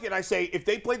 I look and I say if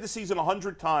they played the season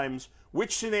 100 times,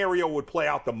 which scenario would play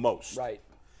out the most? Right.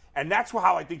 And that's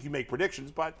how I think you make predictions.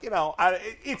 But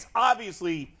it's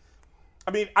obviously I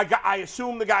mean, I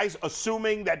assume the guy's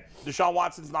assuming that Deshaun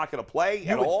Watson's not going to play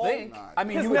at all. Think. I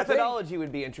mean, His you would methodology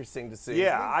would be interesting to see.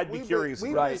 Yeah, I'd be curious.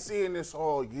 We've been seeing this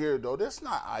all year, though. That's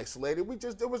not isolated.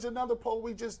 There was another poll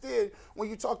we just did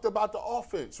when you talked about the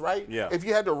offense, right? Yeah. If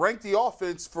you had to rank the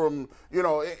offense from,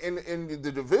 in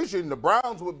the division, the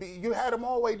Browns would be, you had them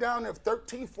all the way down there,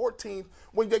 13th, 14th,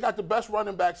 when they got the best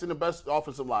running backs and the best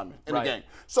offensive linemen in the game.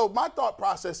 So my thought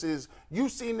process is,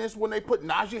 you've seen this when they put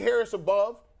Najee Harris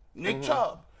above Nick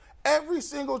Chubb. Every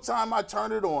single time I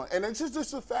turn it on, and it's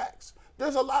just the facts,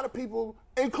 there's a lot of people,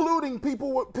 including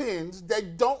people with pins,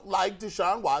 that don't like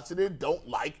Deshaun Watson and don't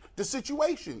like the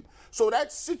situation. So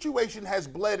that situation has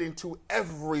bled into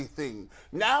everything.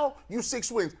 Now, you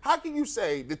 6 wins. How can you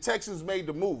say the Texans made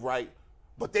the move, right?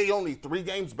 But they only 3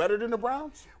 games better than the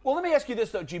Browns? Well, let me ask you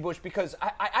this, though, G. Bush, because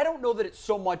I don't know that it's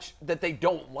so much that they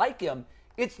don't like him.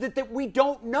 It's that we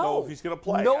don't know if he's going to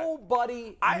play.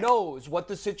 Nobody knows what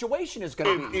the situation is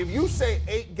going to be. If you say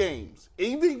 8 games,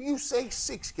 even if you say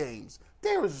 6 games,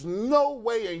 there is no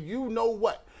way, and you know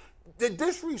what? The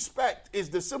disrespect is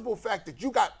the simple fact that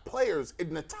you got players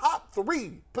in the top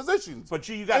 3 positions. But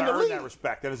you got to earn that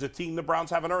respect. And as a team, the Browns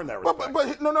haven't earned that respect.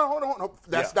 But no, hold on.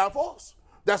 That's not false.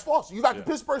 That's false. You got the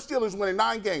Pittsburgh Steelers winning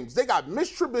 9 games. They got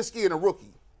Mitch Trubisky and a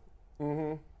rookie.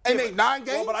 Mm-hmm. And they 9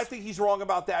 games. Well, but I think he's wrong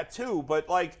about that too. But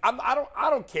I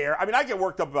don't care. I mean, I get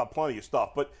worked up about plenty of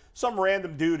stuff. But some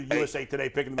random dude at USA Today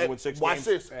picking them to win 6 games. Watch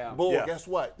this, Bull. Yeah. Guess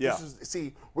what? Yeah.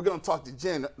 We're gonna talk to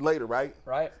Jen later, right?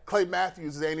 Right. Clay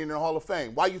Matthews ain't in the Hall of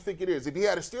Fame. Why you think it is? If he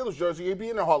had a Steelers jersey, he'd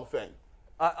be in the Hall of Fame.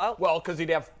 Well, because he'd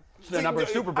have the number of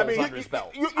Super Bowls under his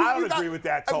belt. I don't agree with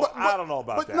that. I don't know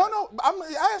about that. No, I'm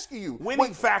asking you.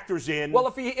 Winning factors in.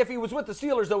 Well, if he was with the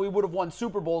Steelers, though, he would have won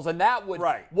Super Bowls, and that would.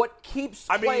 Right. What keeps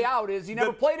Clay out is he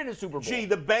never played in a Super Bowl. Gee,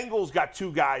 the Bengals got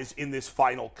 2 guys in this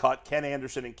final cut, Ken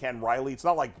Anderson and Ken Riley. It's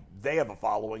not like they have a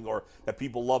following or that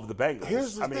people love the Bengals.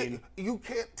 Here's the thing. You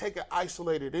can't take an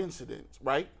isolated incident,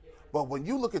 right? But when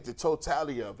you look at the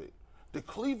totality of it, the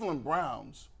Cleveland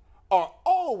Browns are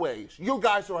always, you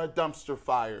guys are a dumpster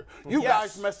fire. You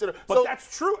guys messed it up. But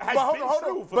that's true. Has been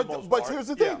true for the most part. But here's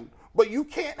the thing. But you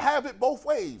can't have it both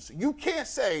ways. You can't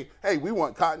say, hey, we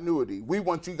want continuity. We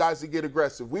want you guys to get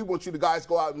aggressive. We want you guys to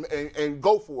go out and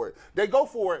go for it. They go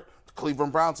for it. The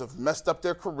Cleveland Browns have messed up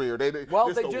their career. They just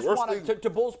want to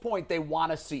Bull's point, they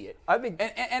want to see it. I think,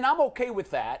 and I'm okay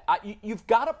with that. You've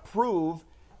got to prove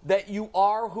that you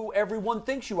are who everyone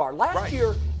thinks you are. Last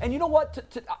year, and you know what?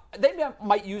 They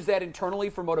might use that internally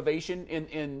for motivation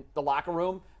in the locker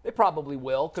room. They probably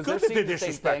will because they're seeing the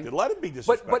same thing. Let it be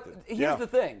disrespected. But here's the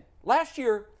thing. Last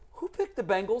year, who picked the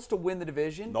Bengals to win the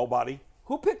division? Nobody.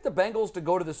 Who picked the Bengals to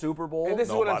go to the Super Bowl? And this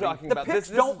is what I'm talking about. The picks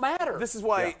don't matter. This is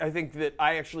why I think that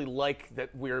I actually like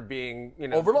that we're being,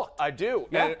 overlooked. I do.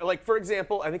 Yeah. And for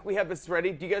example, I think we have this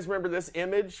ready. Do you guys remember this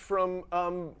image from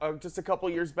just a couple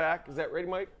years back? Is that ready,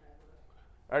 Mike?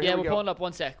 Right, yeah, we're pulling up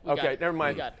 1 sec. Okay, never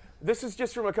mind. This is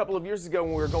just from a couple of years ago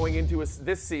when we were going into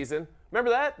this season.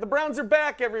 Remember that? The Browns are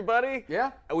back, everybody.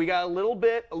 Yeah. We got a little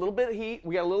bit of heat.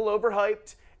 We got a little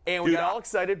overhyped. And we got all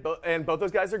excited, and both those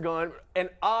guys are gone. And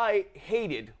I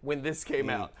hated when this came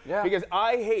out because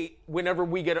I hate whenever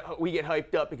we get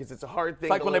hyped up because it's a hard thing.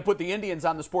 It's like when they put the Indians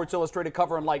on the Sports Illustrated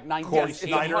cover in like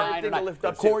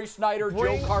 1989. Corey Snyder,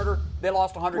 Joe Carter, they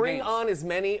lost 100 games. Bring on as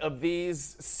many of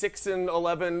these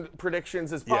 6-11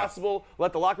 predictions as possible.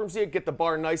 Let the locker room see it. Get the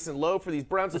bar nice and low for these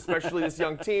Browns, especially this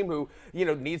young team who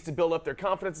needs to build up their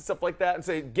confidence and stuff like that, and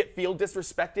say feel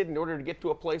disrespected in order to get to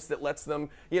a place that lets them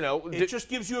It just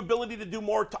gives you ability to do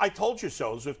more I told you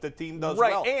so's if the team does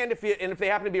well. Right, and if they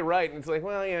happen to be right, and it's like,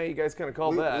 well, yeah, you guys kind of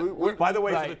called that. By the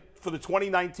way, for the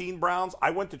 2019 Browns,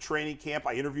 I went to training camp.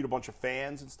 I interviewed a bunch of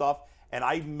fans and stuff, and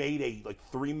I made a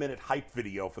 3-minute hype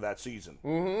video for that season.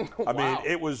 Mm-hmm. I mean,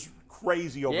 it was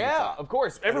crazy over the top. Of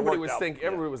course. Everybody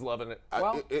was loving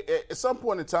it. At some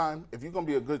point in time, if you're gonna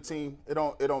be a good team, it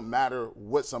don't matter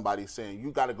what somebody's saying.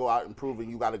 You got to go out and prove it.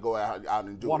 You got to go out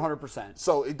and do 100%.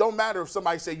 So it don't matter if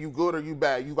somebody say you good or you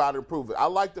bad. You got to prove it. I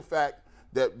like the fact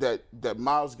that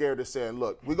Myles Garrett is saying,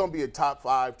 look, we're gonna be a top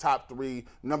 5, top 3,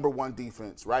 number 1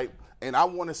 defense, right? And I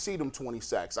want to see them 20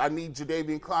 sacks. I need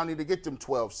Jadeveon Clowney to get them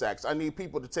 12 sacks. I need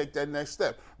people to take that next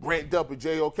step. Grant Dupp and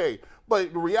J.O.K.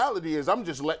 But the reality is I'm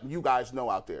just letting you guys know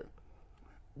out there.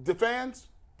 The fans,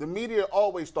 the media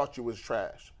always thought you was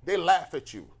trash. They laugh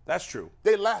at you. That's true.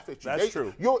 They laugh at you. That's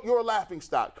true. You're a laughing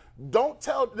stock. Don't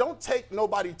take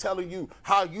nobody telling you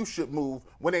how you should move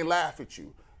when they laugh at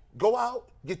you. Go out,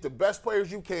 get the best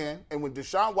players you can, and when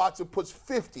Deshaun Watson puts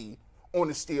 50 on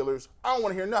the Steelers, I don't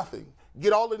want to hear nothing.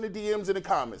 Get all in the DMs and the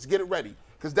comments. Get it ready.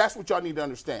 Because that's what y'all need to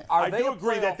understand. Are I they do a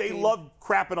agree that playoff they team? love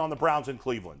crapping on the Browns in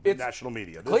Cleveland, the It's national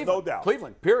media. There's Cleveland, no doubt.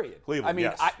 Cleveland, period. Cleveland, I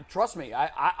mean, yes. trust me,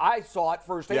 I saw it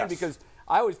firsthand Yes. because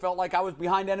I always felt like I was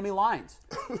behind enemy lines.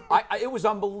 It was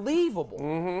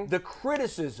unbelievable. The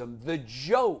criticism, the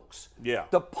jokes,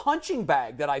 the punching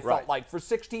bag that I felt like for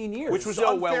 16 years. Which was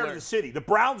So unfair well to the city. The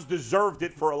Browns deserved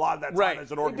it for a lot of that time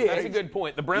as an organization. That's a good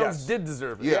point. The Browns did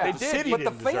deserve it. Yeah. They the did, city but the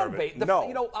didn't fan deserve base, it. No.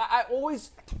 you know, I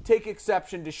always take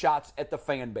exception to shots at the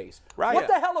fan base. Right. What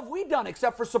the hell have we done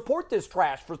except for support this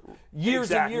trash for years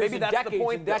Exactly. and years Maybe and that's decades the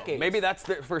point, and though. decades? Maybe that's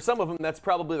for some of them. That's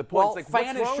probably the point. Well, It's like,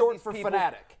 fan what's is wrong short with for these people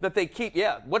fanatic. that they keep.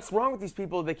 Yeah, what's wrong with these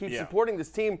people? They keep supporting this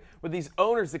team with these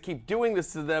owners that keep doing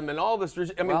this to them and all this. I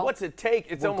mean, Well, what's it take?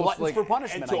 It's we're almost gluttons like for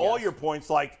punishment. And to I all guess. your points,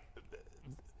 like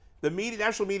the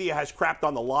national media has crapped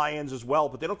on the Lions as well,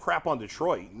 but they don't crap on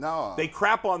Detroit. No. They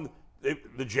crap on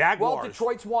the Jaguars. Well,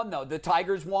 Detroit's won though. The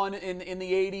Tigers won in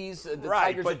the '80s. The Right,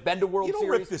 Tigers but have been to World you don't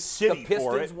Series. rip the city the Pistons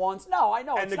for it. once. No, I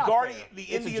know. And it's the not Guardian, fair. the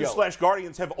It's a Indians joke. /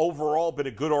 Guardians have overall been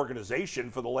a good organization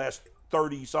for the last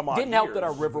 30 some odd years. Didn't help that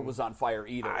our river was on fire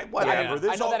either. Whatever. I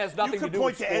There's know all- that has nothing you to can do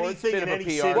point with to sports. anything Bit in of a any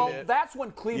PR city. Well, that's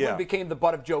when Cleveland Yeah. became the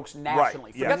butt of jokes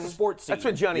nationally. Right, Forget yes. the sports scene. that's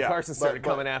when Johnny Yeah. Carson started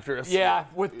coming after us. Yeah,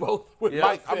 with both. With Yeah.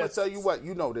 Mike, both I'm going to fists. tell you what.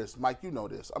 You know this. Mike, you know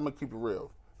this. I'm going to keep it real.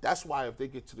 That's why if they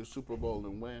get to the Super Bowl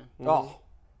and win, Oh,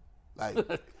 like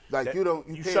you don't.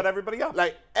 You can't- shut everybody up.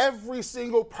 Like every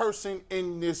single person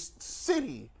in this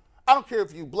city, I don't care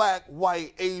if you black,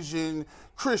 white, Asian,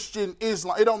 Christian,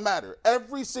 Islam, it don't matter.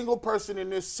 Every single person in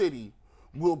this city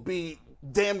will be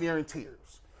damn near in tears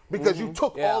because you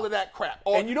took Yeah. all of that crap.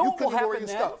 and you know what will couldn't wear happen your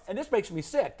then? stuff. And this makes me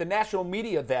sick. The national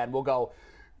media then will go,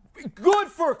 good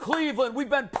for Cleveland. We've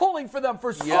been pulling for them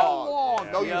for so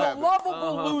long. No, you the haven't.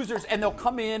 lovable losers. And they'll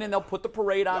come in and they'll put the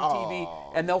parade on TV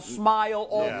and they'll smile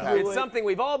all through It's it. something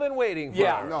we've all been waiting for.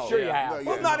 Yeah, No, sure yeah, you have. no,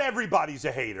 Well, yeah. not everybody's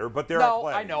a hater, but there are No,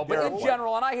 plenty. I know, but There are in plenty.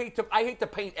 general, and I hate to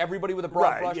paint everybody with a broad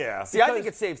Right, brush. yeah. See, I think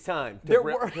because it saves time. there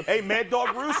were. Hey, Mad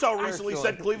Dog Russo recently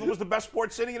said Cleveland was the best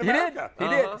sports city in He did. America. He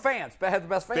did. Fans. Had the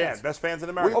best fans. Best fans in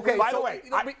America. Okay, By so the way,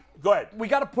 we- go ahead. We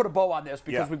got to put a bow on this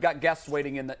because Yeah. we've got guests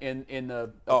waiting in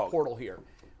the Oh. portal here.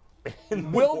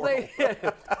 Will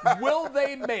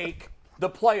they make the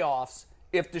playoffs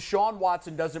if Deshaun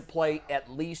Watson doesn't play at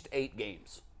least 8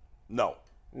 games? No.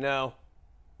 No.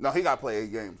 No, he got to play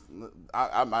 8 games.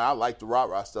 I like the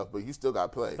rah-rah stuff, but he still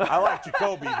got to play. I like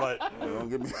Jacoby, but Don't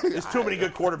give me. there's too many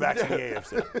good quarterbacks in the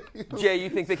AFC. Jay, you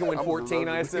think they can win 14,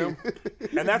 I assume?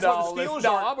 And that's No, why the Steelers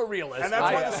no, aren't. I'm a realist. And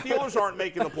that's why the Steelers aren't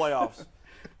making the playoffs.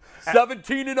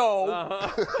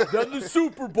 17-0, then the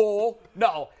Super Bowl.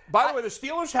 No. By the way, the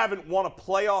Steelers haven't won a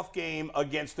playoff game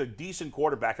against a decent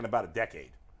quarterback in about a decade.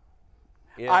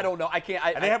 Yeah. I don't know. I can't.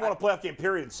 And they haven't won a playoff game,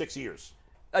 period, in 6 years.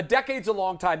 A decade's a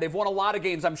long time. They've won a lot of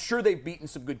games. I'm sure they've beaten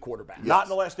some good quarterbacks. Not in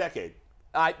the last decade.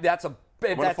 That's a.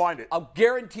 gonna find it. I'll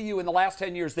guarantee you in the last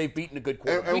 10 years they've beaten a good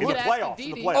quarterback. In the could ask playoffs. In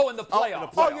the Aditi. playoffs. Oh, in the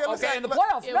playoffs. Oh, yeah, let's okay, ask- in the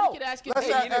playoffs, Yeah, no. we could ask Let's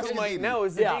Aditi. ask- You know who Aditi. might know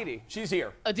is Yeah, Aditi. she's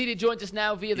here. Aditi joins us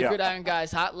now via the Yeah. Gridiron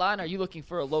Guys hotline. Are you looking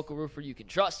for a local roofer you can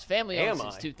trust? Family owned Am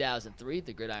since I? 2003,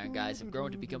 the Gridiron Guys have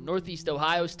grown to become Northeast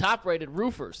Ohio's top-rated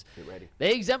roofers. Get ready.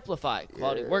 They exemplify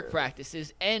quality work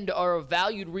practices and are a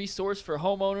valued resource for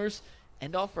homeowners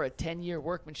and offer a 10-year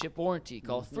workmanship warranty.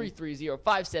 Call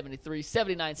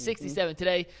 330-573-7967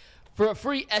 today for a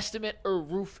free estimate or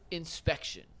roof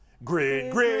inspection.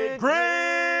 Gridiron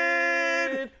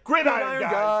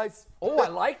guys. Oh, I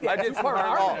like that. I did Two-part some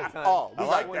harmony. harmony. We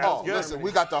like got, that. That's good. Listen,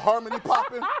 we got the harmony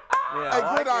popping.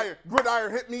 Hey,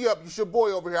 Gridiron, hit me up. You your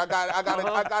boy over here. I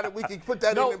got it. We can put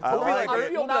that No, in. I like I it.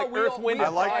 feel now Like we Earth, all- Wind, we I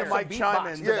like have the some Mike chime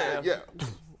beatbox in. to Yeah, that. yeah.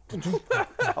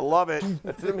 I love it.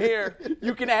 That's him here.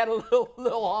 You can add a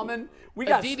little humming. We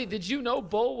got Aditi, did you know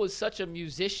Bull was such a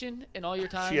musician in all your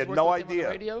time? She had working no with him on the idea.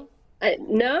 radio?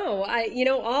 No,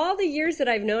 all the years that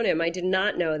I've known him, I did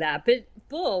not know that. But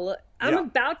Bull, I'm Yeah.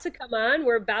 about to come on.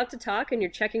 We're about to talk, and you're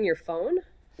checking your phone.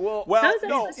 Well, How's that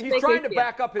no, supposed to he's make trying you to feel?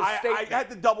 back up his I statement. had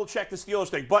to double check the Steelers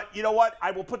thing, but you know what?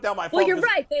 I will put down my phone. Well, you're 'cause-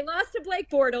 right. They lost to Blake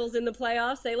Bortles in the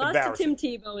playoffs. They lost to Tim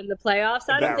Embarrassing. Tebow in the playoffs.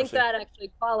 I don't think Embarrassing. that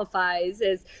actually qualifies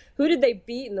as who did they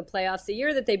beat in the playoffs? The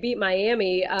year that they beat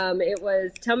Miami, it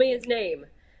was, tell me his name.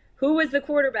 Who was the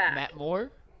quarterback? Matt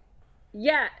Moore?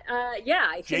 Yeah,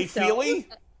 I Jay think so. Feely?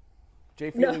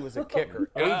 Jay Feely was a kicker.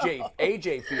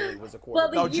 AJ Feely was a Well,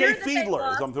 quarterback. the No, year Jay that they Fiedler is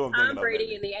lost I'm thinking Tom of, Brady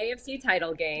maybe. in the AFC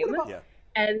title game. Yeah.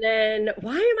 And then,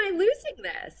 why am I losing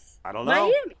this? I don't know.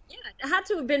 Miami. Yeah, it had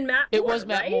to have been Matt It Moore, was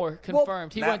Matt right? Moore,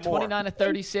 confirmed. He Matt went Moore. 29 of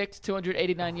 36,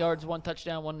 289 yards, 1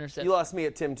 touchdown, 1 interception. You lost me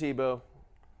at Tim Tebow.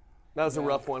 That was a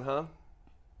rough one, huh?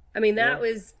 I mean, that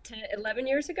was 11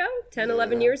 years ago?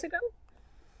 11 years ago?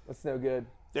 That's no good.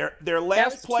 Their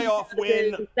last playoff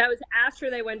win. That was after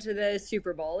they went to the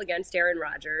Super Bowl against Aaron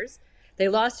Rodgers. They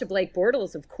lost to Blake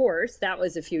Bortles, of course. That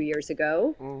was a few years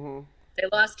ago. Mm-hmm. They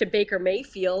lost to Baker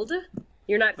Mayfield.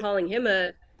 You're not calling him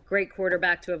a great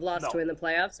quarterback to have lost to in the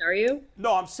playoffs, are you?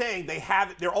 No, I'm saying they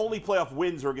have their only playoff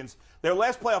wins are against their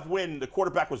last playoff win. The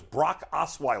quarterback was Brock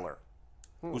Osweiler,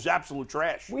 who was absolute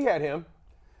trash. We had him.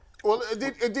 Well,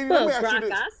 Brock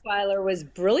Osweiler was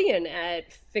brilliant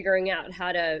at figuring out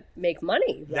how to make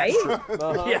money, right?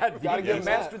 Yeah, gotta get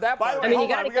mastered that. By the way, I mean,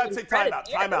 hold on. We got to take time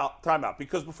credit. out.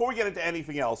 Because before we get into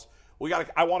anything else,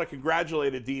 I want to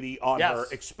congratulate Aditi on her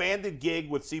expanded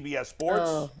gig with CBS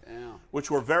Sports,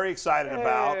 which we're very excited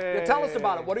about. Yeah, tell us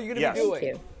about it. What are you going to be doing?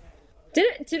 Thank you.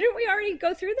 Didn't we already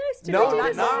go through this? Not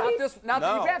this.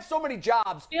 You've had so many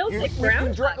jobs. Feels like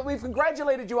groundhog. We've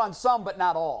congratulated you on some, but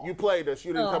not all. You played us.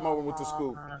 You didn't come over with the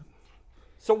scoop.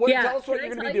 So tell us what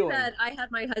you're going to be doing. That I had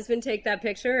my husband take that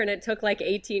picture, and it took like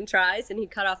 18 tries, and he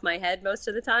cut off my head most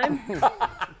of the time.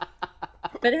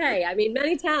 But hey, I mean,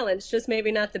 many talents, just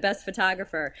maybe not the best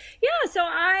photographer. Yeah, so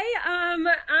I'm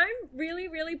really,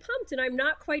 really pumped, and I'm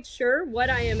not quite sure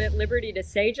what I am at liberty to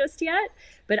say just yet,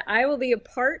 but I will be a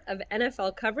part of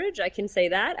NFL coverage. I can say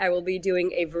that. I will be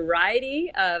doing a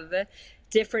variety of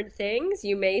different things.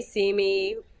 You may see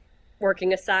me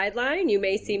working a sideline. You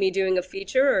may see me doing a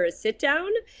feature or a sit down.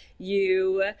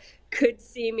 You could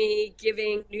see me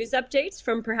giving news updates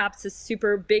from perhaps a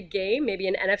super big game, maybe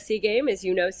an NFC game. As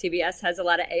you know, CBS has a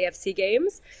lot of AFC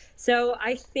games. So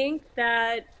I think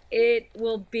that it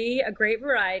will be a great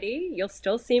variety. You'll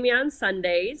still see me on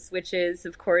Sundays, which is,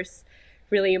 of course,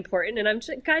 really important. And I'm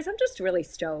just really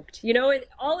stoked. You know,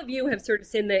 all of you have sort of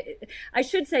seen I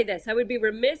should say this. I would be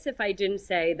remiss if I didn't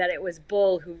say that it was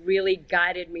Bull who really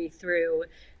guided me through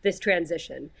this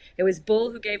transition. It was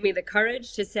Bull who gave me the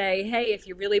courage to say, hey, if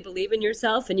you really believe in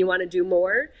yourself and you want to do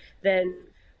more than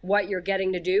what you're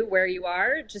getting to do where you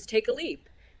are, just take a leap.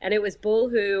 And it was Bull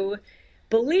who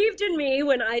believed in me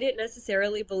when I didn't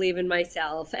necessarily believe in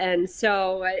myself. And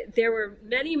so there were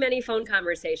many, many phone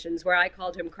conversations where I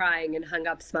called him crying and hung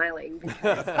up smiling.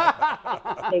 Because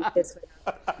I think this would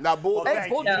happen. Now, Bull,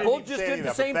 Bull just did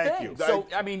the same thing. So,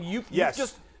 I mean, you've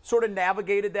just sort of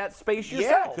navigated that space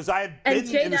yourself. Yeah, because I had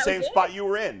been in the same spot you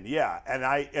were in. Yeah, and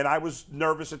I was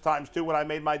nervous at times too when I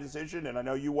made my decision, and I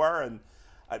know you were. And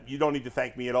you don't need to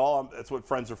thank me at all. That's what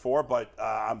friends are for. But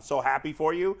I'm so happy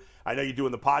for you. I know you're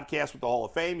doing the podcast with the Hall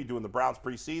of Fame. You're doing the Browns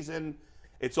preseason.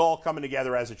 It's all coming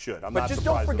together as it should. But just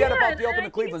don't forget about the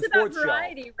Ultimate Cleveland Sports Show.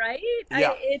 Variety, right?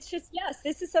 Yeah. It's just,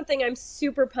 this is something I'm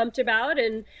super pumped about,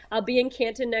 and I'll be in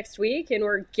Canton next week, and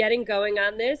we're getting going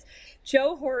on this.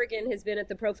 Joe Horrigan has been at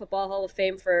the Pro Football Hall of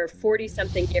Fame for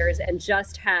 40-something years and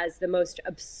just has the most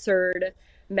absurd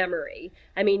memory.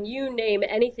 I mean, you name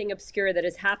anything obscure that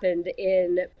has happened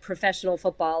in professional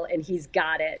football and he's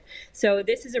got it. So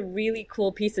this is a really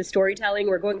cool piece of storytelling.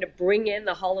 We're going to bring in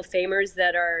the Hall of Famers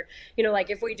that are, you know, like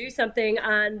if we do something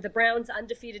on the Browns'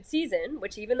 undefeated season,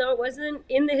 which even though it wasn't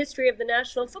in the history of the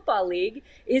National Football League,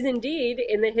 is indeed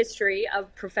in the history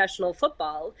of professional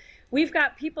football, we've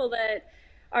got people that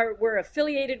were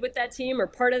affiliated with that team or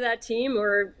part of that team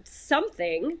or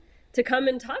something to come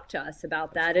and talk to us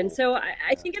about that. And so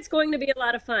I think it's going to be a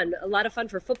lot of fun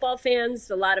for football fans,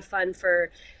 a lot of fun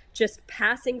for just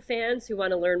passing fans who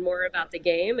want to learn more about the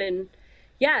game. And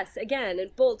yes, again,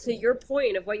 and Bull, to your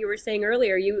point of what you were saying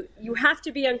earlier, you have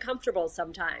to be uncomfortable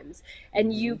sometimes,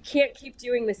 and you can't keep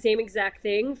doing the same exact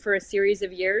thing for a series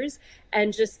of years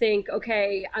and just think,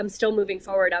 okay, I'm still moving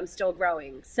forward, I'm still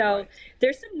growing. So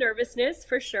there's some nervousness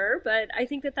for sure, but I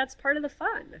think that that's part of the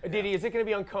fun. Aditi, is it going to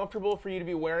be uncomfortable for you to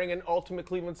be wearing an Ultimate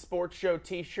Cleveland Sports Show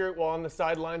t-shirt while on the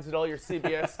sidelines at all your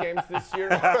CBS games this year?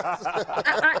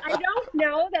 I don't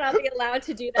know that I'll be allowed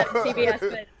to do that at CBS,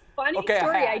 but funny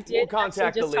story, I did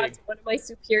contact just talk to one of my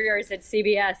superiors at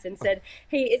CBS and said,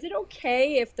 hey, is it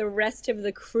okay if the rest of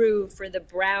the crew for the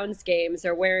Browns games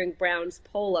are wearing Browns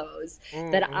polos,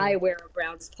 that I wear a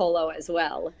Browns polo as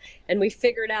well? And we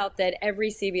figured out that every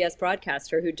CBS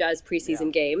broadcaster who does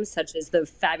preseason games, such as the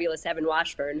fabulous Evan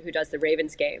Washburn, who does the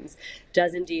Ravens games,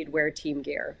 does indeed wear team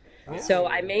gear. So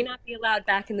I may not be allowed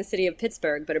back in the city of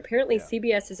Pittsburgh, but apparently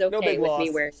CBS is okay with me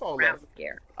wearing Browns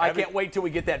gear. I can't wait till we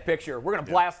get that picture. We're going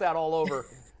to blast that all over.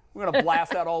 We're going to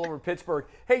blast that all over Pittsburgh.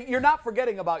 Hey, you're not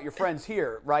forgetting about your friends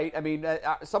here, right? I mean,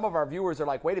 some of our viewers are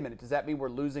like, wait a minute, does that mean we're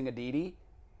losing Aditi?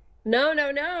 No.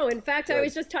 In fact, I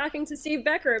was just talking to Steve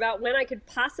Becker about when I could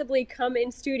possibly come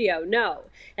in studio. No.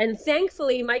 And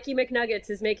thankfully, Mikey McNuggets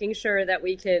is making sure that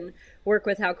we can work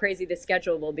with how crazy the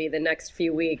schedule will be the next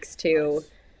few weeks to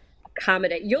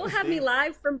accommodate. You'll have me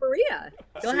live from Berea.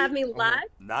 You'll have me live.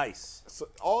 Nice. So,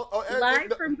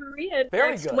 live from Berea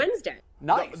Very next good. Wednesday.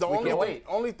 Nice. The We can't wait.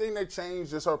 only thing they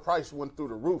changed is her price went through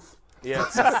the roof. Yeah,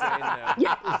 it's insane now.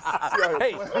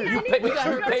 Hey, you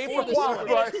pay for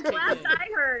quality. Last I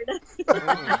heard.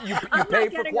 You pay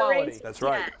for quality. That's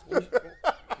right.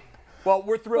 Well,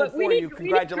 we're thrilled But we for need, you. We need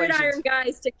Congratulations. Gridiron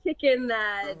guys to kick in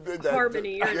that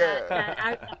harmony or yeah.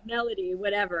 that melody,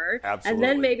 whatever. Absolutely. And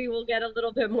then maybe we'll get a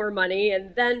little bit more money,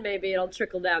 and then maybe it'll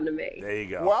trickle down to me. There you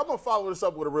go. Well, I'm going to follow this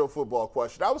up with a real football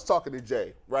question. I was talking to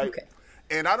Jay, right? Okay.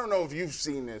 And I don't know if you've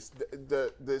seen this.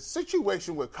 The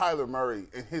situation with Kyler Murray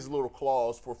and his little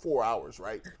clause for 4 hours,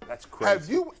 right? That's crazy. Have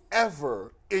you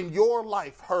ever in your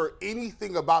life heard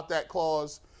anything about that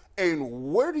clause?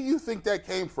 And where do you think that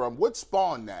came from? What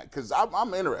spawned that? Because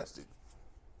I'm interested.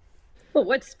 Well,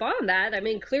 what spawned that? I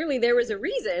mean, clearly there was a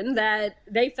reason that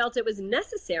they felt it was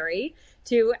necessary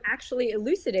to actually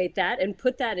elucidate that and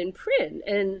put that in print.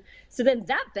 And so then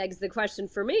that begs the question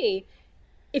for me,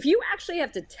 if you actually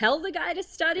have to tell the guy to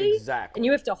study and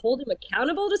you have to hold him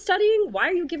accountable to studying, why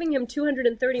are you giving him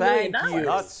 $230 million?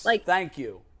 Thank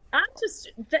you.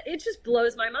 It just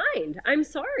blows my mind. I'm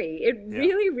sorry. It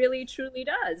really, really, truly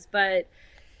does. But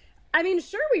I mean,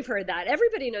 sure, we've heard that.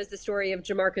 Everybody knows the story of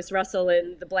Jamarcus Russell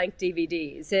and the blank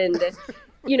DVDs. And,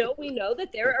 we know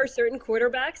that there are certain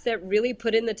quarterbacks that really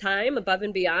put in the time above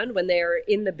and beyond when they're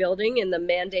in the building in the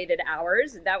mandated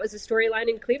hours. That was a storyline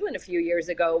in Cleveland a few years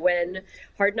ago when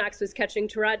Hard Knocks was catching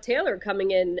Tyrod Taylor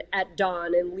coming in at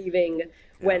dawn and leaving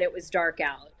when it was dark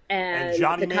out. And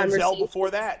Johnny Manziel before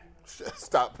that.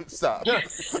 Stop.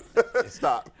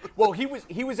 Well,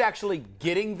 he was actually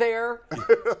getting there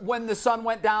when the sun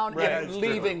went down and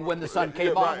leaving when the sun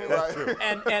came up.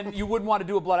 Right. And you wouldn't want to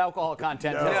do a blood alcohol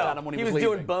content test on him when he was leaving.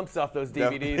 Doing bumps off those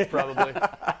DVDs probably.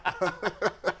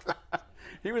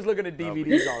 He was looking at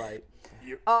DVDs all right.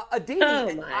 Aditi,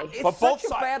 it's such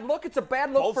a bad look. It's a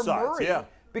bad look for Murray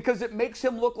because it makes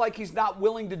him look like he's not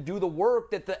willing to do the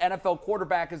work that the NFL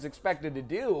quarterback is expected to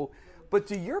do. But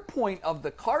to your point of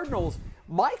the Cardinals,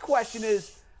 my question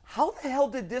is, how the hell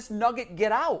did this nugget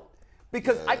get out?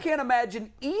 Because I can't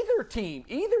imagine either team,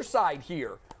 either side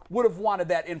here, would have wanted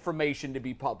that information to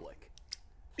be public.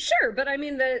 Sure, but I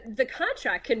mean, the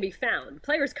contract can be found.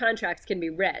 Players' contracts can be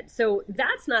read. So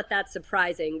that's not that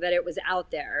surprising that it was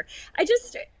out there.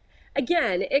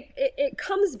 Again, it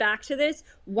comes back to this.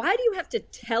 Why do you have to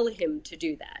tell him to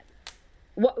do that?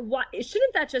 What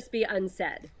shouldn't that just be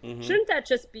unsaid? Mm-hmm. Shouldn't that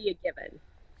just be a given?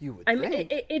 You would think. Mean,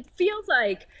 it feels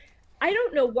like I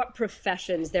don't know what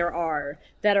professions there are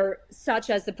that are such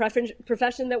as the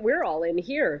profession that we're all in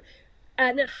here.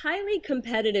 In a highly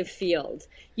competitive field,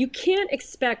 you can't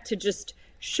expect to just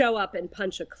show up and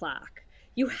punch a clock.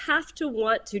 You have to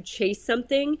want to chase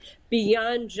something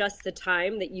beyond just the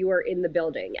time that you are in the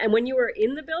building. And when you are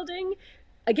in the building,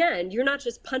 again, you're not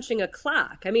just punching a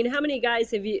clock. I mean, how many guys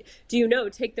do you know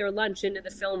take their lunch into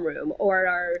the film room or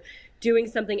are doing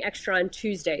something extra on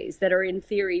Tuesdays that are in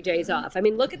theory days off? I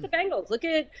mean, look at the Bengals. Look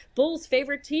at Bull's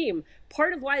favorite team.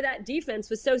 Part of why that defense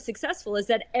was so successful is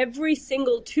that every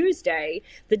single Tuesday,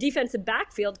 the defensive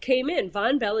backfield came in.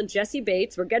 Von Bell and Jesse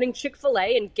Bates were getting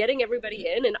Chick-fil-A and getting everybody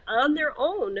in. And on their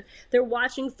own, they're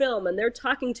watching film and they're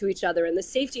talking to each other. And the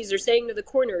safeties are saying to the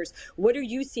corners, what are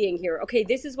you seeing here? Okay,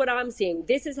 this is what I'm seeing.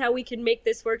 This is how we can make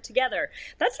this work together.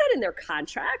 That's not in their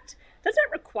contract. That's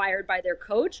not required by their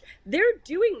coach. They're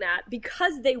doing that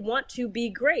because they want to be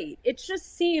great. It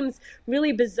just seems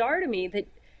really bizarre to me that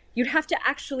you'd have to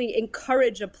actually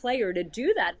encourage a player to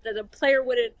do that a player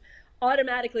wouldn't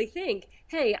automatically think,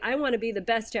 hey, I want to be the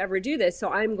best to ever do this, so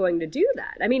I'm going to do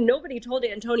that. I mean, nobody told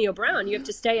Antonio Brown you have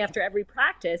to stay after every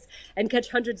practice and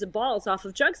catch hundreds of balls off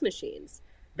of jugs machines.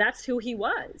 That's who he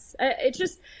was. It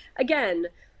just, again,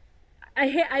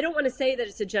 I don't want to say that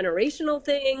it's a generational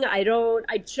thing.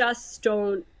 I just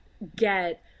don't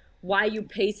get why you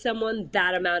pay someone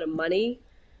that amount of money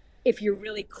if you're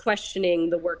really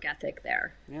questioning the work ethic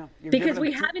there. Yeah, because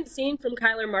we haven't seen from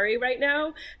Kyler Murray right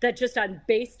now that just on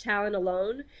base talent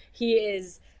alone, he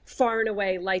is far and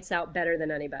away lights out better than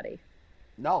anybody.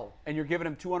 No, and you're giving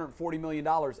him $240 million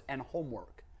and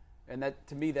homework. And that,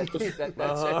 to me,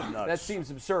 that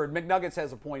seems absurd. McNuggets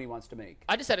has a point he wants to make.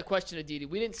 I just had a question, Aditi.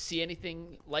 We didn't see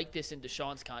anything like this in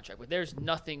Deshaun's contract. But there's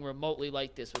nothing remotely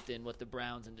like this within what the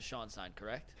Browns and Deshaun signed,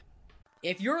 correct?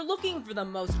 If you're looking for the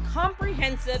most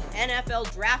comprehensive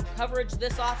NFL draft coverage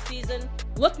this offseason,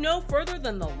 look no further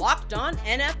than the Locked On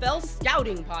NFL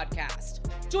Scouting Podcast.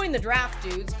 Join the draft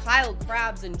dudes, Kyle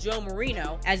Krabs and Joe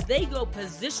Marino, as they go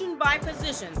position by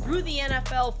position through the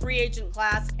NFL free agent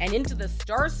class and into the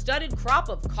star-studded crop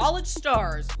of college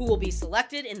stars who will be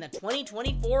selected in the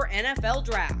 2024 NFL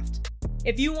Draft.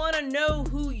 If you want to know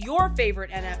who your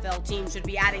favorite NFL team should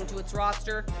be adding to its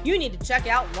roster, you need to check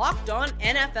out Locked On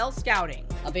NFL Scouting,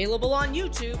 available on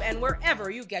YouTube and wherever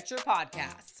you get your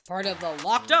podcasts. Part of the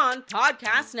Locked On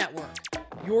Podcast Network,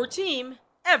 your team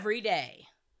every day.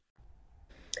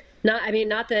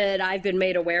 Not that I've been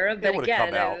made aware of, but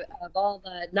again, of all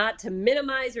the, not to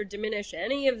minimize or diminish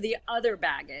any of the other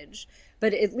baggage,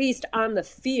 but at least on the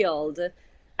field,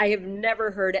 I have never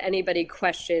heard anybody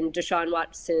question Deshaun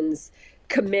Watson's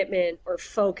commitment or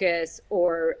focus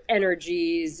or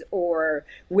energies or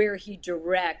where he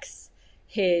directs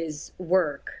his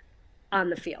work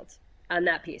on the field on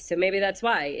that piece. So maybe that's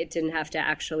why it didn't have to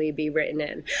actually be written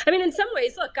in. I mean, in some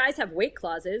ways, look, guys have weight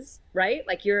clauses, right?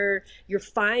 Like you're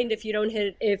fined if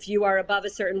you are above a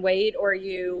certain weight, or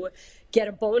you get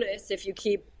a bonus if you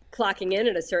keep clocking in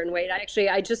at a certain weight.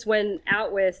 I just went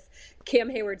out with Cam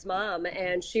Hayward's mom,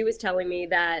 and she was telling me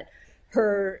that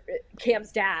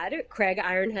Cam's dad, Craig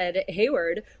Ironhead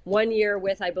Hayward, 1 year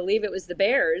with, I believe it was the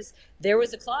Bears, there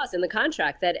was a clause in the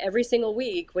contract that every single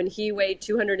week when he weighed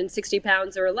 260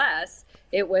 pounds or less,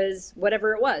 it was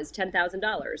whatever it was,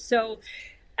 $10,000. So,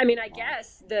 I mean, I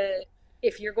guess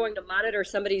if you're going to monitor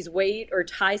somebody's weight or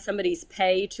tie somebody's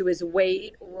pay to his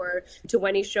weight or to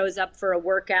when he shows up for a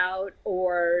workout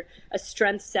or a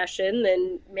strength session,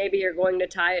 then maybe you're going to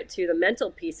tie it to the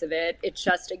mental piece of it. It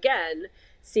just, again,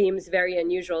 seems very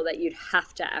unusual that you'd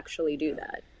have to actually do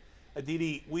that.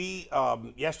 Aditi, we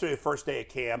yesterday, the first day of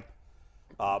camp,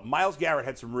 Myles Garrett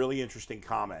had some really interesting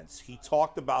comments. He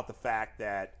talked about the fact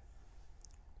that,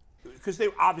 because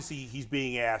obviously he's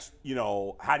being asked,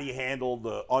 how do you handle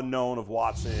the unknown of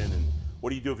Watson and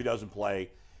what do you do if he doesn't play?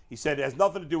 He said it has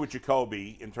nothing to do with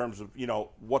Jacoby in terms of,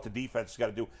 what the defense has got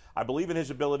to do. I believe in his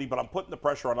ability, but I'm putting the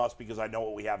pressure on us because I know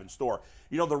what we have in store.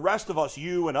 The rest of us,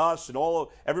 you and us and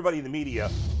everybody in the media,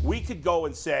 we could go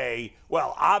and say,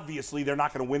 well, obviously they're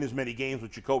not going to win as many games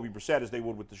with Jacoby Brissett as they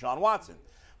would with Deshaun Watson.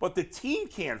 But the team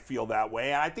can't feel that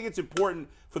way, and I think it's important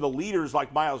for the leaders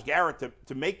like Myles Garrett to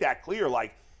make that clear.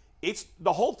 Like, it's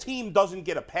the whole team doesn't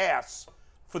get a pass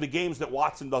for the games that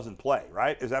Watson doesn't play,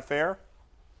 right? Is that fair?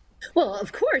 Well,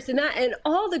 of course, and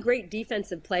all the great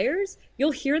defensive players,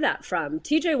 you'll hear that from.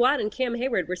 TJ Watt and Cam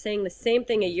Hayward were saying the same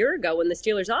thing a year ago when the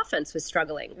Steelers' offense was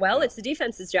struggling. Well, it's the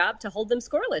defense's job to hold them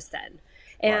scoreless then.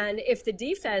 And if the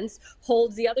defense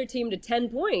holds the other team to 10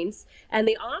 points and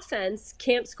the offense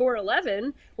can't score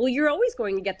 11, well, you're always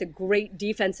going to get the great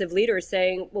defensive leaders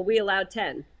saying, well, we allowed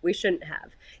 10. We shouldn't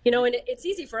have. And it's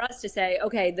easy for us to say,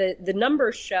 okay, the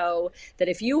numbers show that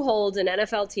if you hold an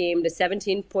NFL team to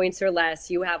 17 points or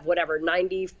less, you have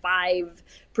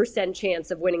 95% chance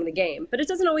of winning the game. But it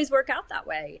doesn't always work out that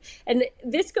way. And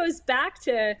this goes back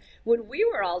to when we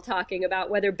were all talking about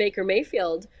whether Baker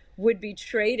Mayfield would be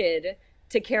traded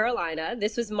to Carolina.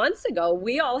 This was months ago.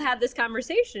 We all had this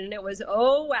conversation, and it was,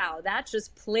 oh, wow, that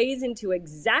just plays into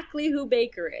exactly who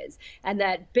Baker is, and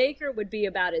that Baker would be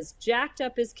about as jacked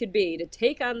up as could be to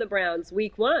take on the Browns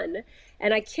week 1.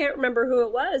 And I can't remember who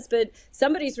it was, but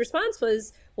somebody's response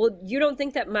was, well, you don't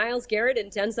think that Myles Garrett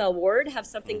and Denzel Ward have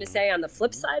something to say on the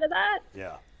flip side of that?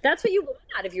 Yeah. That's what you want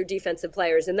out of your defensive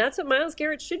players, and that's what Myles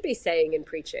Garrett should be saying and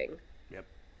preaching.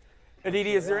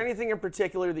 Aditi, is there anything in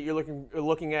particular that you're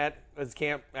looking at as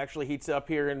camp actually heats up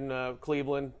here in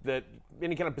Cleveland, that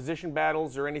any kind of position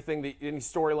battles or any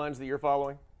storylines that you're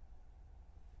following?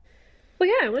 Well,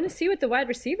 yeah, I want to see what the wide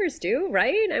receivers do,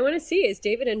 right? I want to see, is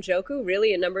David Njoku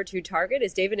really a number 2 target?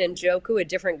 Is David Njoku a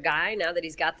different guy now that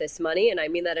he's got this money? And I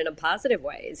mean that in a positive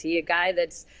way. Is he a guy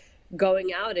that's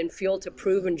going out and fuel to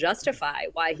prove and justify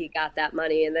why he got that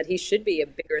money and that he should be a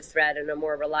bigger threat and a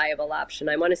more reliable option?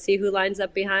 I want to see who lines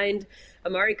up behind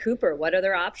Amari Cooper, what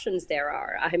other options there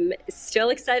are. I'm still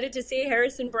excited to see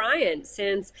Harrison Bryant,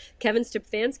 since Kevin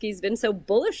Stefanski's been so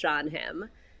bullish on him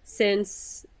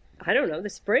since, I don't know, the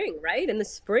spring, right? In the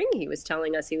spring, he was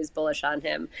telling us he was bullish on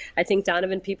him. I think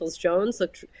Donovan Peoples-Jones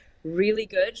looked really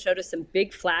good, showed us some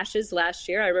big flashes last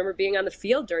year. I remember being on the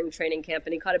field during training camp,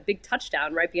 and he caught a big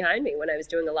touchdown right behind me when I was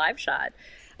doing a live shot.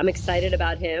 I'm excited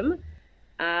about him.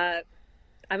 I'm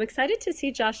excited to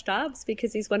see Josh Dobbs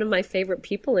because he's one of my favorite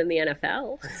people in the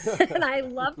NFL. And I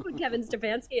loved what Kevin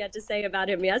Stefanski had to say about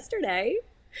him yesterday.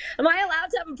 Am I allowed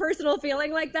to have a personal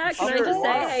feeling like that? Can I just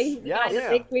say, hey, he's the guy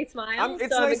that makes me smile? I'm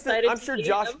excited to see him.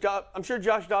 I'm sure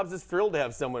Josh Dobbs is thrilled to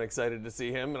have someone excited to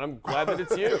see him, and I'm glad that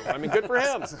it's you. I mean, good for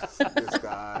him. This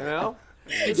guy.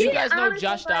 Did you guys know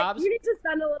Josh Dobbs? You need to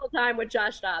spend a little time with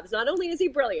Josh Dobbs. Not only is he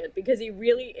brilliant, because he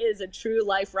really is a true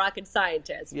life rocket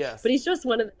scientist, yes, but he's just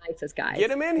one of the nicest guys.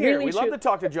 Get him in here. Really We'd love to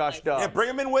talk to Josh Dobbs. Yeah, bring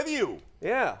him in with you.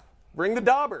 Yeah. Bring the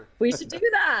Dauber. We should do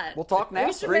that. We'll talk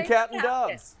NASA. Bring Cat and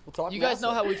Dobbs. We'll talk You NASA. guys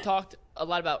know how we've talked a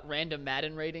lot about random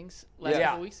Madden ratings last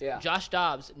couple weeks? Yeah. Josh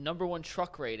Dobbs, #1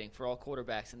 truck rating for all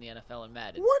quarterbacks in the NFL in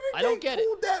Madden. Where did I don't they get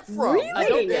pull it. that from? Really? I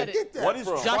don't get it. What is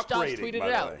Josh truck Dobbs rating, tweeted by it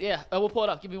the out. way? Yeah, we'll pull it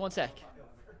up. Give me 1 sec.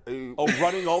 Oh,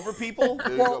 running over people?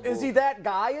 Well, is he that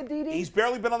guy, Aditi? He's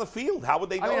barely been on the field. How would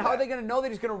they know how are that? they going to know that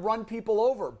he's going to run people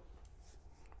over?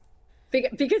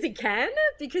 Because he can?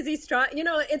 Because he's strong?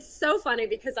 It's so funny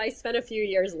because I spent a few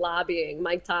years lobbying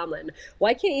Mike Tomlin.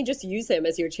 Why can't you just use him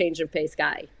as your change of pace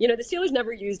guy? The Steelers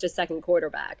never used a second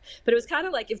quarterback. But it was kind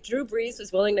of like if Drew Brees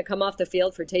was willing to come off the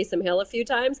field for Taysom Hill a few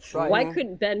times, why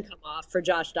couldn't Ben come off for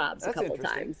Josh Dobbs a couple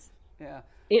times? Yeah.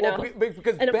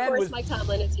 Because and of Ben course, Mike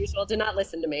Tomlin, as usual, did not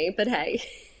listen to me, but hey.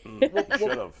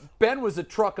 Should have. Ben was a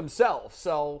truck himself,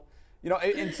 so,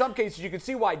 in some cases you can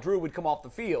see why Drew would come off the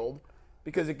field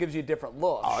because it gives you a different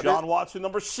look. Deshaun Watson,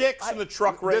 #6 in the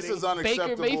truck rating. This is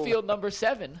unacceptable. Baker Mayfield,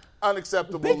 #7.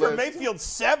 Unacceptable. Baker list. Mayfield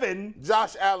 7.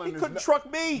 Josh Allen He couldn't truck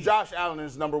me. Josh Allen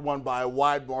is #1 by a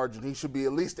wide margin. He should be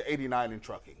at least 89 in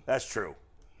trucking. That's true.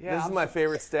 Yeah, this is my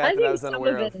favorite stat I that I was think some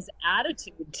unaware of of. it is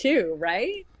attitude, too,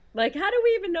 right? Like, how do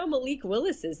we even know Malik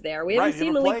Willis is there? We haven't Right,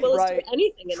 seen never Malik played. Willis Right. do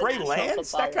anything in Trey the National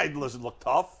Lance? Football That guy League. doesn't look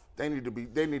tough. They need to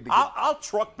get. I'll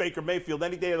truck Baker Mayfield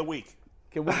any day of the week.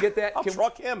 Can we get that? I'll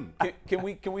truck him. Can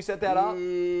we set that up?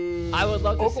 I would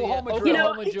love to Oklahoma see it. drill.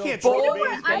 Oklahoma He drill. can't truck Bull me.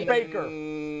 and Baker.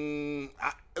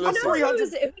 Listen,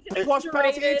 300 plus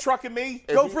pounds. He ain't trucking me.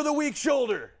 Go for the weak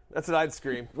shoulder. That's what I'd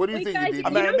scream. what do you Wait, think? guys, you you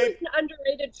need? know who's an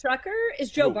underrated trucker?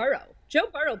 Is Joe Burrow. Joe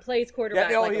Burrow plays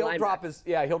quarterback like a He'll linebacker.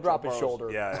 drop his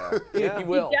shoulder. Yeah. He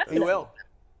will. definitely He will.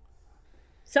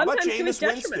 Sometimes How about to his Jameis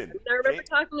detriment. Winston? I remember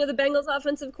talking to the Bengals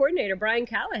offensive coordinator, Brian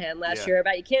Callahan, last year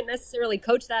about you can't necessarily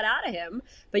coach that out of him,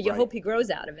 but you hope he grows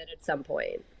out of it at some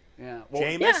point. Yeah.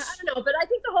 Jameis? Yeah, I don't know, but I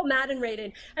think the whole Madden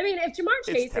rating. I mean, if Jamar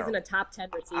Chase isn't a top 10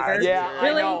 receiver, Yeah,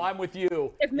 really, I know. I'm with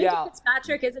you. if Minka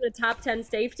Fitzpatrick isn't a top 10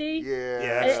 safety,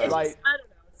 Yeah. it's just, right. I don't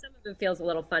know. Some of it feels a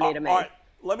little funny to me. All right,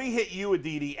 let me hit you,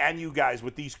 Aditi, and you guys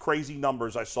with these crazy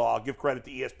numbers I saw. I'll give credit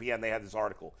to ESPN. They had this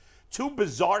article. 2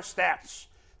 bizarre stats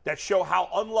that show how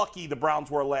unlucky the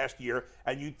Browns were last year,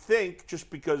 and you'd think, just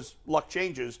because luck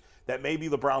changes, that maybe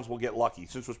the Browns will get lucky,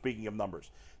 since we're speaking of numbers.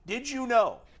 Did you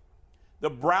know the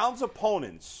Browns'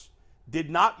 opponents did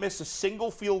not miss a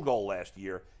single field goal last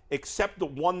year, except the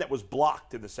one that was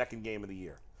blocked in the second game of the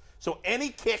year? So any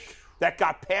kick that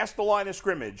got past the line of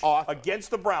scrimmage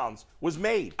against the Browns was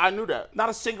made. I knew that. Not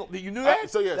a single. You knew that? I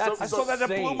saw that. That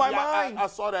blew my mind. I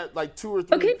saw that like 2 or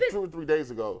 3 days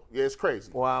ago. Yeah, it's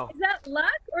crazy. Wow. Is that luck,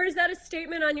 or is that a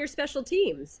statement on your special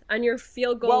teams, on your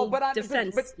field goal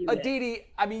defense unit? Aditi,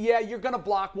 I mean, you're going to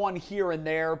block one here and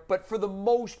there, but for the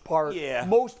most part, Yeah.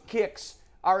 most kicks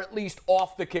are at least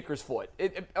off the kicker's foot.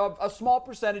 A small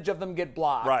percentage of them get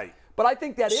blocked. Right. But I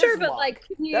think that is Sure, but luck. like,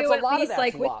 can you That's a at lot of least that's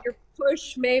like with luck. your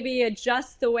push maybe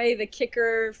adjust the way the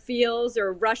kicker feels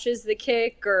or rushes the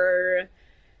kick or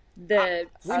the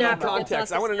snapper gets off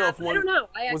the I want to know if snap? one. I don't know.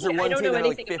 Was there I one don't team know that had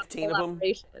like anything about the 15 of whole them?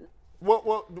 operation.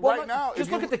 Well, right now, just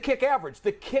look at the kick average.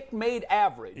 The kick made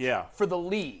average for the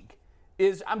league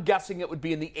is, I'm guessing it would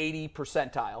be in the 80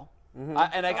 percentile.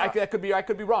 I could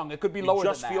be wrong. It could be lower than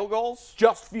that. Just field goals?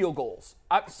 Just field goals.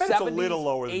 I bet it's a little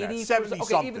lower than that. 70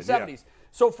 okay, even 70s. Yeah.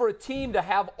 So for a team to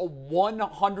have a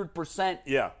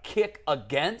 100% kick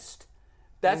against,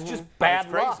 that's just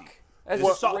bad luck. That's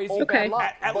just crazy bad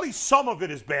luck. At least some of it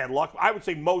is bad luck. I would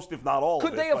say most, if not all of it.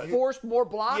 Could they have forced more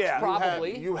blocks? Yeah.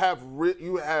 Probably. You have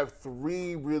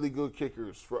 3 really good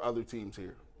kickers for other teams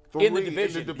here. In the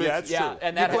division. Yeah, that's true.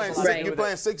 And that you're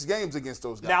playing 6 games against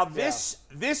those guys. Now this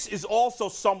is also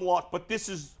some luck, but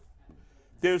there's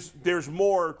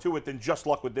more to it than just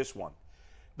luck with this one.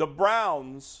 The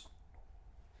Browns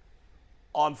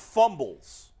on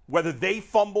fumbles, whether they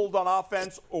fumbled on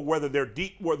offense or whether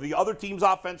where the other team's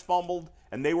offense fumbled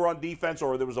and they were on defense,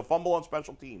 or there was a fumble on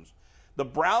special teams, the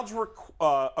Browns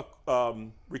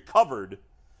recovered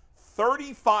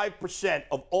 35%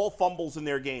 of all fumbles in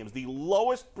their games, the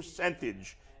lowest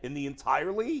percentage in the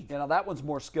entire league. Now that one's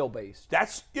more skill-based.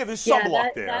 There's some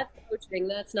luck there. That's coaching.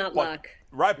 That's not luck.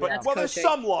 Right, but That's there's coaching.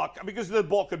 some luck because the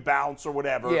ball could bounce or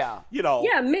whatever. Yeah.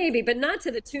 Yeah, maybe, but not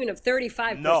to the tune of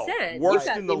 35%. No, worse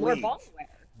You've in the more league. ball aware.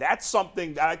 That's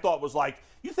something that I thought was like,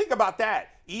 you think about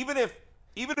that. Even if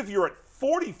you're at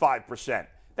 45%,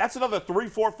 That's another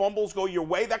 3-4 fumbles go your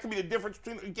way. That could be the difference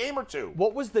between a game or two.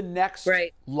 What was the next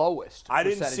lowest? I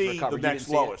didn't see the next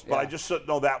lowest, but I just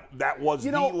know that was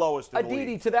the lowest in the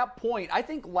Aditi, league. to that point, I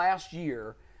think last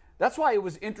year, that's why it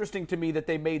was interesting to me that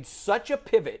they made such a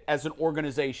pivot as an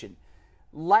organization.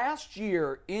 Last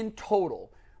year, in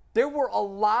total, there were a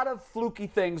lot of fluky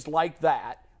things like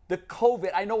that. The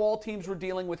COVID, I know all teams were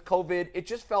dealing with COVID. It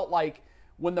just felt like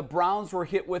when the Browns were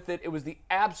hit with it, it was the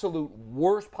absolute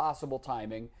worst possible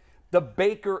timing. The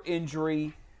Baker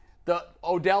injury, the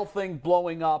Odell thing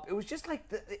blowing up. It was just like,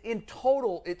 in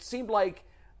total, it seemed like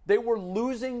they were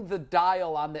losing the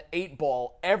dial on the 8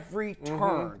 ball every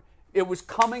turn. It was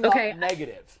coming up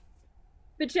negative.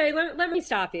 But Jay, let me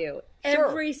stop you. Sure.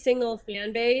 Every single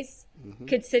fan base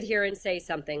could sit here and say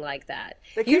something like that.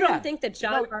 You don't think that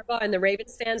John Harbaugh and the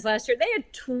Ravens fans last year, they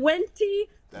had 20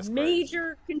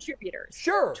 major contributors.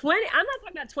 Sure. 20. I'm not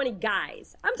talking about 20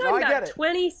 guys. I'm talking about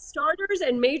 20 starters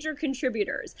and major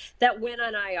contributors that went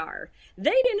on IR.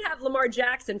 They didn't have Lamar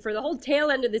Jackson for the whole tail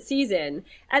end of the season,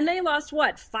 and they lost,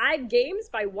 5 games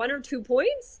by 1 or 2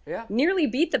 points? Yeah. Nearly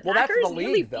beat the Packers, that's the league,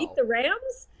 nearly though. beat the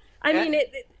Rams. I mean,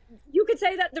 you could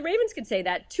say that the Ravens could say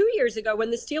that 2 years ago when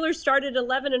the Steelers started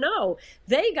 11-0,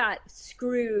 they got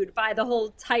screwed by the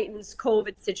whole Titans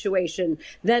COVID situation,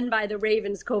 then by the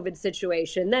Ravens COVID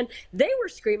situation. Then they were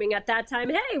screaming at that time,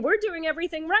 "Hey, we're doing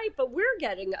everything right, but we're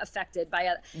getting affected by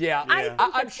it."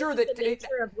 I'm sure that the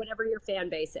nature of whatever your fan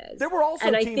base is. There were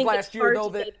also teams last year though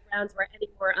that the Browns were any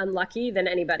more unlucky than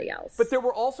anybody else. But there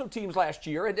were also teams last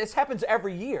year, and this happens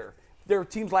every year. There were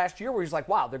teams last year where he's like,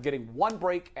 wow, they're getting one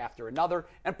break after another.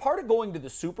 And part of going to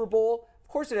the Super Bowl, of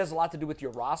course, it has a lot to do with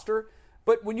your roster.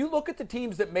 But when you look at the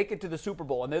teams that make it to the Super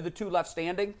Bowl, and they're the 2 left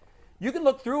standing, you can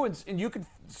look through and you can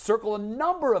circle a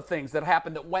number of things that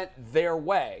happened that went their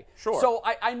way. Sure. So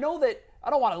I know that I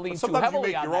don't want to lean too heavily on that. Sometimes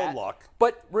you make your own luck.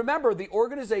 But remember, the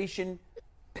organization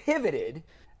pivoted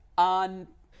on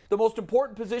the most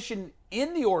important position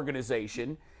in the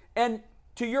organization. And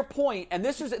to your point, and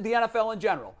this is the NFL in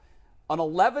general, an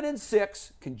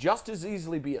 11-6 can just as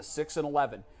easily be a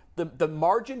 6-11. The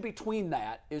margin between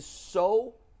that is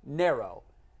so narrow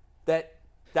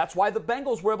that's why the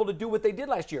Bengals were able to do what they did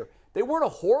last year. They weren't a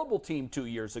horrible team 2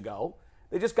 years ago.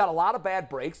 They just got a lot of bad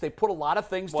breaks. They put a lot of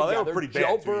things together. Well, they were pretty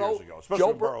bad 2 years ago, especially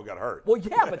when Burrow got hurt. Well,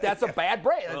 yeah, but that's a bad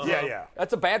break. Yeah.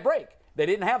 That's a bad break. They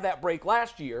didn't have that break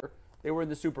last year. They were in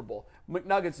the Super Bowl.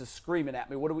 McNuggets is screaming at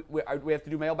me. What do we have to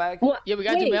do mailbag? Yeah, we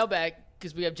got to do mailbag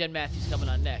because we have Jen Matthews coming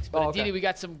on next. But okay. Aditi, we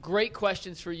got some great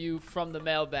questions for you from the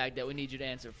mailbag that we need you to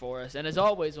answer for us. And as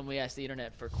always, when we ask the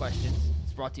internet for questions,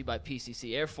 it's brought to you by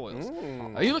PCC Airfoils.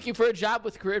 Are you looking for a job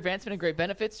with career advancement and great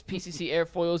benefits? PCC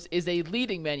Airfoils is a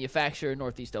leading manufacturer in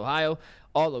Northeast Ohio.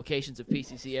 All locations of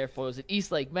PCC Airfoils at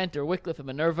Eastlake, Mentor, Wickliffe, and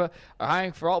Minerva are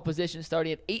hiring for all positions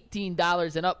starting at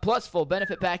 $18 and up, plus full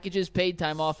benefit packages, paid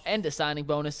time off, and a signing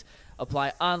bonus.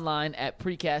 Apply online at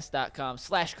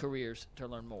precast.com/careers to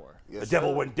learn more. The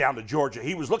devil went down to Georgia.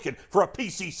 He was looking for a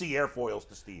PCC Airfoils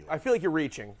to steal. I feel like you're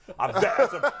reaching.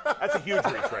 That's a huge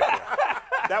reach right there.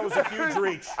 That was a huge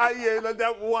reach.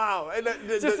 Wow. And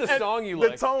it's just a song you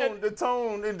like. The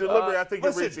tone and delivery, I think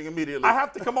you're reaching immediately. I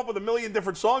have to come up with a million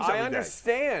different songs every day. I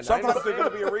understand. Sometimes they're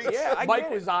going to be a reach. Yeah,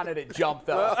 Mike was on it at Jump,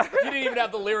 though. You didn't even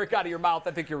have the lyric out of your mouth.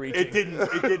 I think you're reaching. It didn't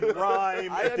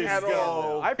rhyme. It didn't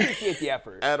go. I appreciate the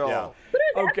effort. At all. Yeah. But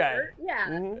it was Okay. effort. Yeah.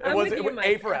 It I'm was with you, Mike.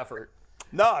 A for effort.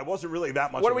 No, it wasn't really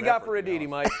that much. What do of we an got effort, for Aditi,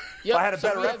 Mike? If I had a So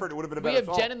better we have- effort, it would have been a We better have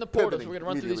song. Jen in the portal, so Pivoting we're going to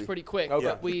run through these immediately. pretty quick.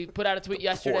 Okay. We put out a tweet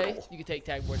yesterday. Portal. You can take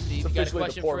tag word Steve. You got a officially the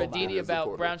question for portal now. Aditi It is the about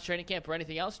portal. Browns training camp or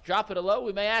anything else? Drop it below.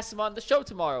 We may ask him on the show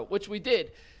tomorrow, which we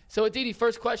did. So Aditi,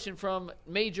 first question from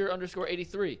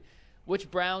Major_83.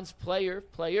 Which Browns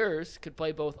players could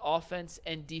play both offense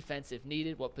and defense if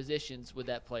needed? What positions would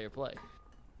that player play?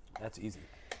 That's easy.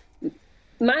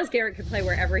 Miles Garrett could play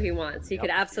wherever he wants. He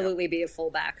could absolutely be a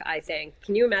fullback, I think.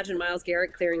 Can you imagine Miles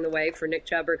Garrett clearing the way for Nick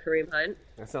Chubb or Kareem Hunt?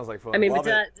 That sounds like fun. I mean, Love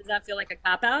does that feel like a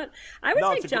cop-out? I would No,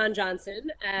 take it's a John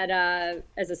Johnson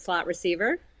as a slot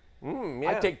receiver.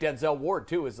 yeah. I'd take Denzel Ward,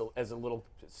 too, as a little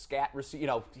scat receiver. You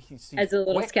know, he's As a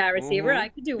little quick. scat receiver. I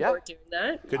could do Ward doing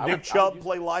that. Could Nick Chubb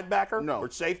play linebacker No.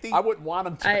 or safety? I wouldn't want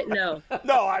him to. No.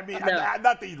 No, I mean, No.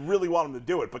 not that you'd really want him to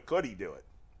do it, but could he do it?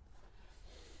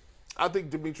 I think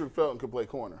Dimitri Felton could play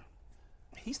corner.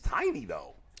 He's tiny,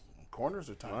 though. Corners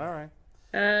are tiny. All right.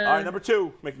 All right, number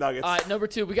 2, McNuggets. All right, number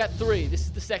 2. We got 3. This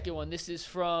is the second one. This is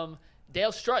from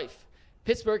Dale Strife.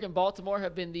 Pittsburgh and Baltimore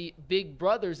have been the big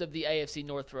brothers of the AFC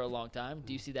North for a long time.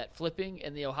 Do you see that flipping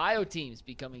and the Ohio teams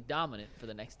becoming dominant for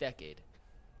the next decade?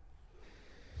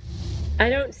 I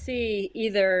don't see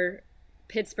either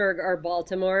Pittsburgh or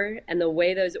Baltimore and the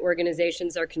way those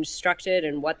organizations are constructed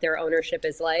and what their ownership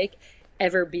is like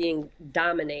ever being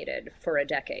dominated for a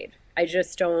decade. I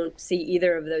just don't see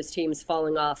either of those teams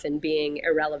falling off and being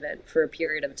irrelevant for a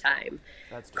period of time.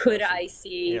 Could I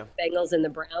see Bengals and the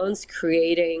Browns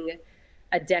creating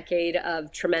a decade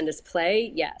of tremendous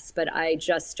play? Yes, but I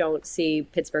just don't see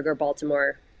Pittsburgh or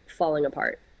Baltimore falling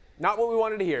apart. Not what we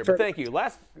wanted to hear, but thank you.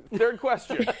 Third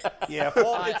question.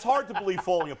 It's hard to believe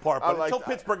falling apart, but until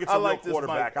Pittsburgh gets a real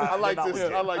quarterback, I like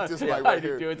this right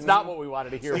here. It's not what we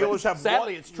wanted to hear.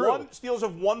 Sadly, it's true. Steelers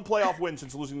have one playoff win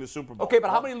since losing the Super Bowl. Okay,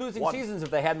 but how many losing seasons have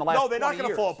they had in the last 20 years? No, they're not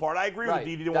going to fall apart. I agree with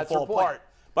Aditi. They won't fall apart.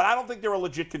 But I don't think they're a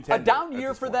legit contender. A down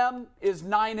year for them is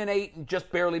 9-8 and just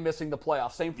barely missing the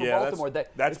playoffs. Same for Baltimore.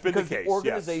 That's been the case. Because the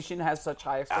organization has such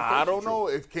high expectations. I don't know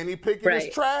if Kenny Pickett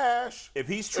is trash. If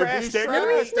he's trash, they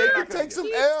can take some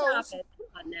L's. Come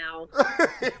on now.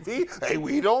 Hey,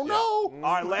 we don't know. All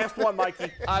right, last one, Mikey.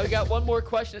 We got one more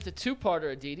question. It's a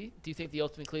two-parter, Aditi. Do you think the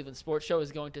Ultimate Cleveland Sports Show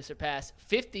is going to surpass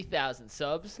 50,000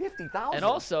 subs? 50,000? And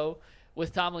also,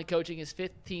 with Tomlin coaching his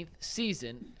 15th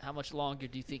season, how much longer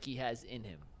do you think he has in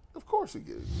him? Of course he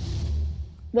is.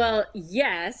 Well,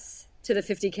 yes, to the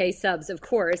 50K subs, of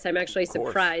course. I'm actually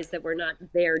surprised that we're not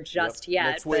there just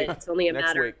yet, but it's only a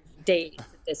matter of days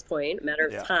at this point, a matter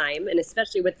of time, and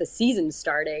especially with the season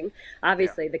starting,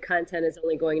 obviously the content is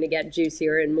only going to get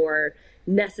juicier and more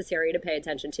necessary to pay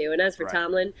attention to. And as for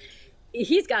Tomlin,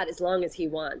 he's got as long as he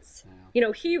wants. You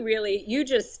know, he really,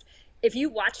 if you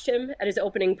watched him at his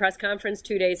opening press conference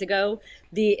 2 days ago,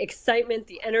 the excitement,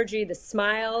 the energy, the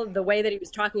smile, the way that he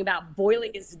was talking about boiling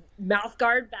his mouth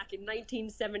guard back in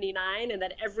 1979, and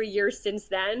that every year since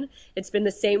then, it's been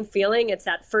the same feeling. It's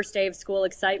that first day of school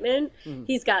excitement.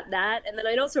 He's got that. And then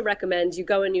I'd also recommend you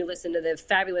go and you listen to the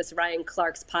fabulous Ryan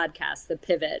Clark's podcast, The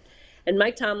Pivot. And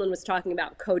Mike Tomlin was talking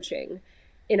about coaching.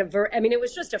 It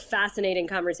was just a fascinating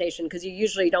conversation because you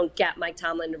usually don't get Mike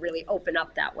Tomlin to really open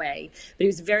up that way. But he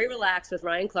was very relaxed with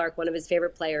Ryan Clark, one of his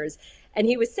favorite players. And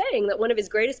he was saying that one of his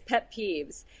greatest pet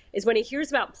peeves is when he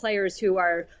hears about players who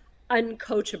are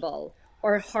uncoachable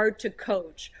or hard to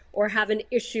coach or have an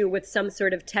issue with some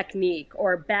sort of technique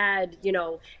or bad,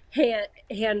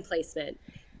 hand placement.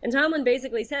 And Tomlin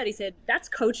basically said, that's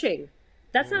coaching.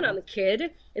 That's not on the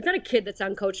kid. It's not a kid that's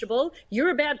uncoachable.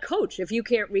 You're a bad coach if you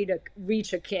can't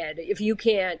reach a kid, if you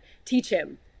can't teach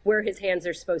him where his hands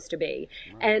are supposed to be.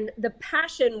 Wow. And the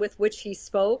passion with which he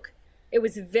spoke, it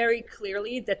was very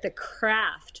clearly that the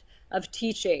craft of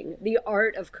teaching, the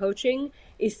art of coaching,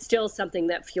 is still something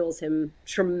that fuels him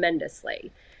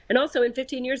tremendously. And also in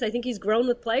 15 years, I think he's grown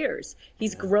with players.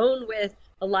 He's grown with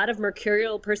a lot of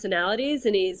mercurial personalities,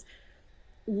 and he's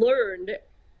learned.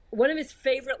 One of his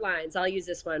favorite lines, I'll use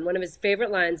this one of his favorite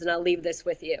lines, and I'll leave this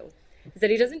with you, is that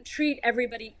he doesn't treat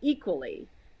everybody equally.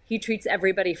 He treats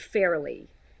everybody fairly.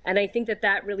 And I think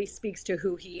that really speaks to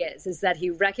who he is that he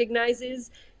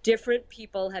recognizes different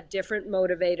people have different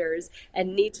motivators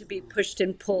and need to be pushed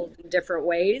and pulled in different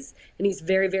ways. And he's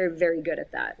very, very, very good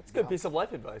at that. It's a good piece of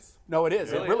life advice. No, it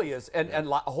is. It really is. And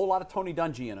a whole lot of Tony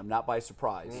Dungy in him, not by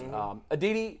surprise.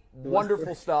 Aditi,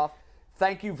 wonderful stuff.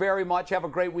 Thank you very much. Have a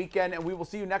great weekend, and we will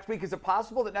see you next week. Is it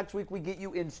possible that next week we get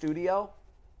you in studio?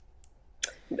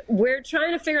 We're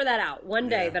trying to figure that out one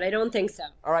day, but I don't think so.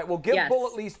 All right, well, give Bull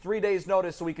at least 3 days'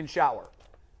 notice so we can shower.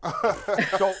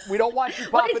 So we don't want you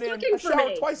popping in.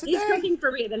 He's cooking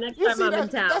for me the next time I'm in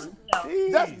town.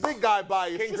 That's big guy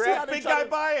bias. Congrats, big guy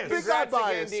bias. Big guy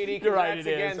bias. You're right, it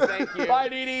is. Thank you. Bye,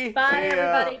 Didi. Bye,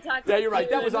 everybody. Talk to you you're right.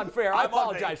 That was unfair. I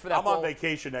apologize for that. I'm on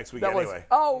vacation next week anyway.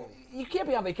 You can't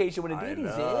be on vacation when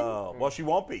Aditi's in. Well, she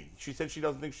won't be. She said she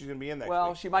doesn't think she's going to be in next week.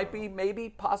 Well, she might be,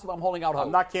 maybe, possible. I'm holding out hope.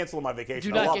 I'm not canceling my vacation.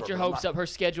 Do not get your hopes up. Her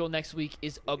schedule next week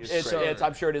is absurd.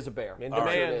 I'm sure it is a bear. In demand.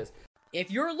 Sure it is. If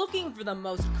you're looking for the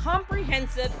most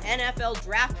comprehensive NFL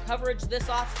draft coverage this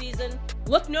offseason,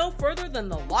 look no further than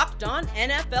the Locked On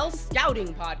NFL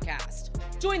Scouting Podcast.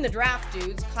 Join the draft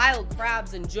dudes, Kyle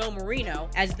Krabs and Joe Marino,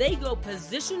 as they go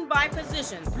position by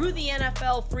position through the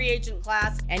NFL free agent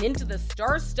class and into the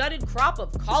star-studded crop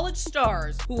of college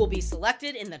stars who will be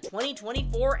selected in the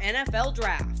 2024 NFL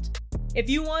Draft. If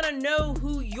you want to know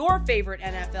who your favorite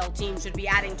NFL team should be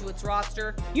adding to its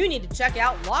roster, you need to check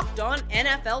out Locked On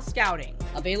NFL Scouting,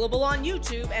 available on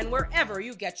YouTube and wherever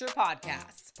you get your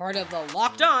podcasts. Part of the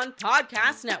Locked On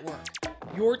Podcast Network,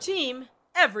 your team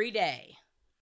every day.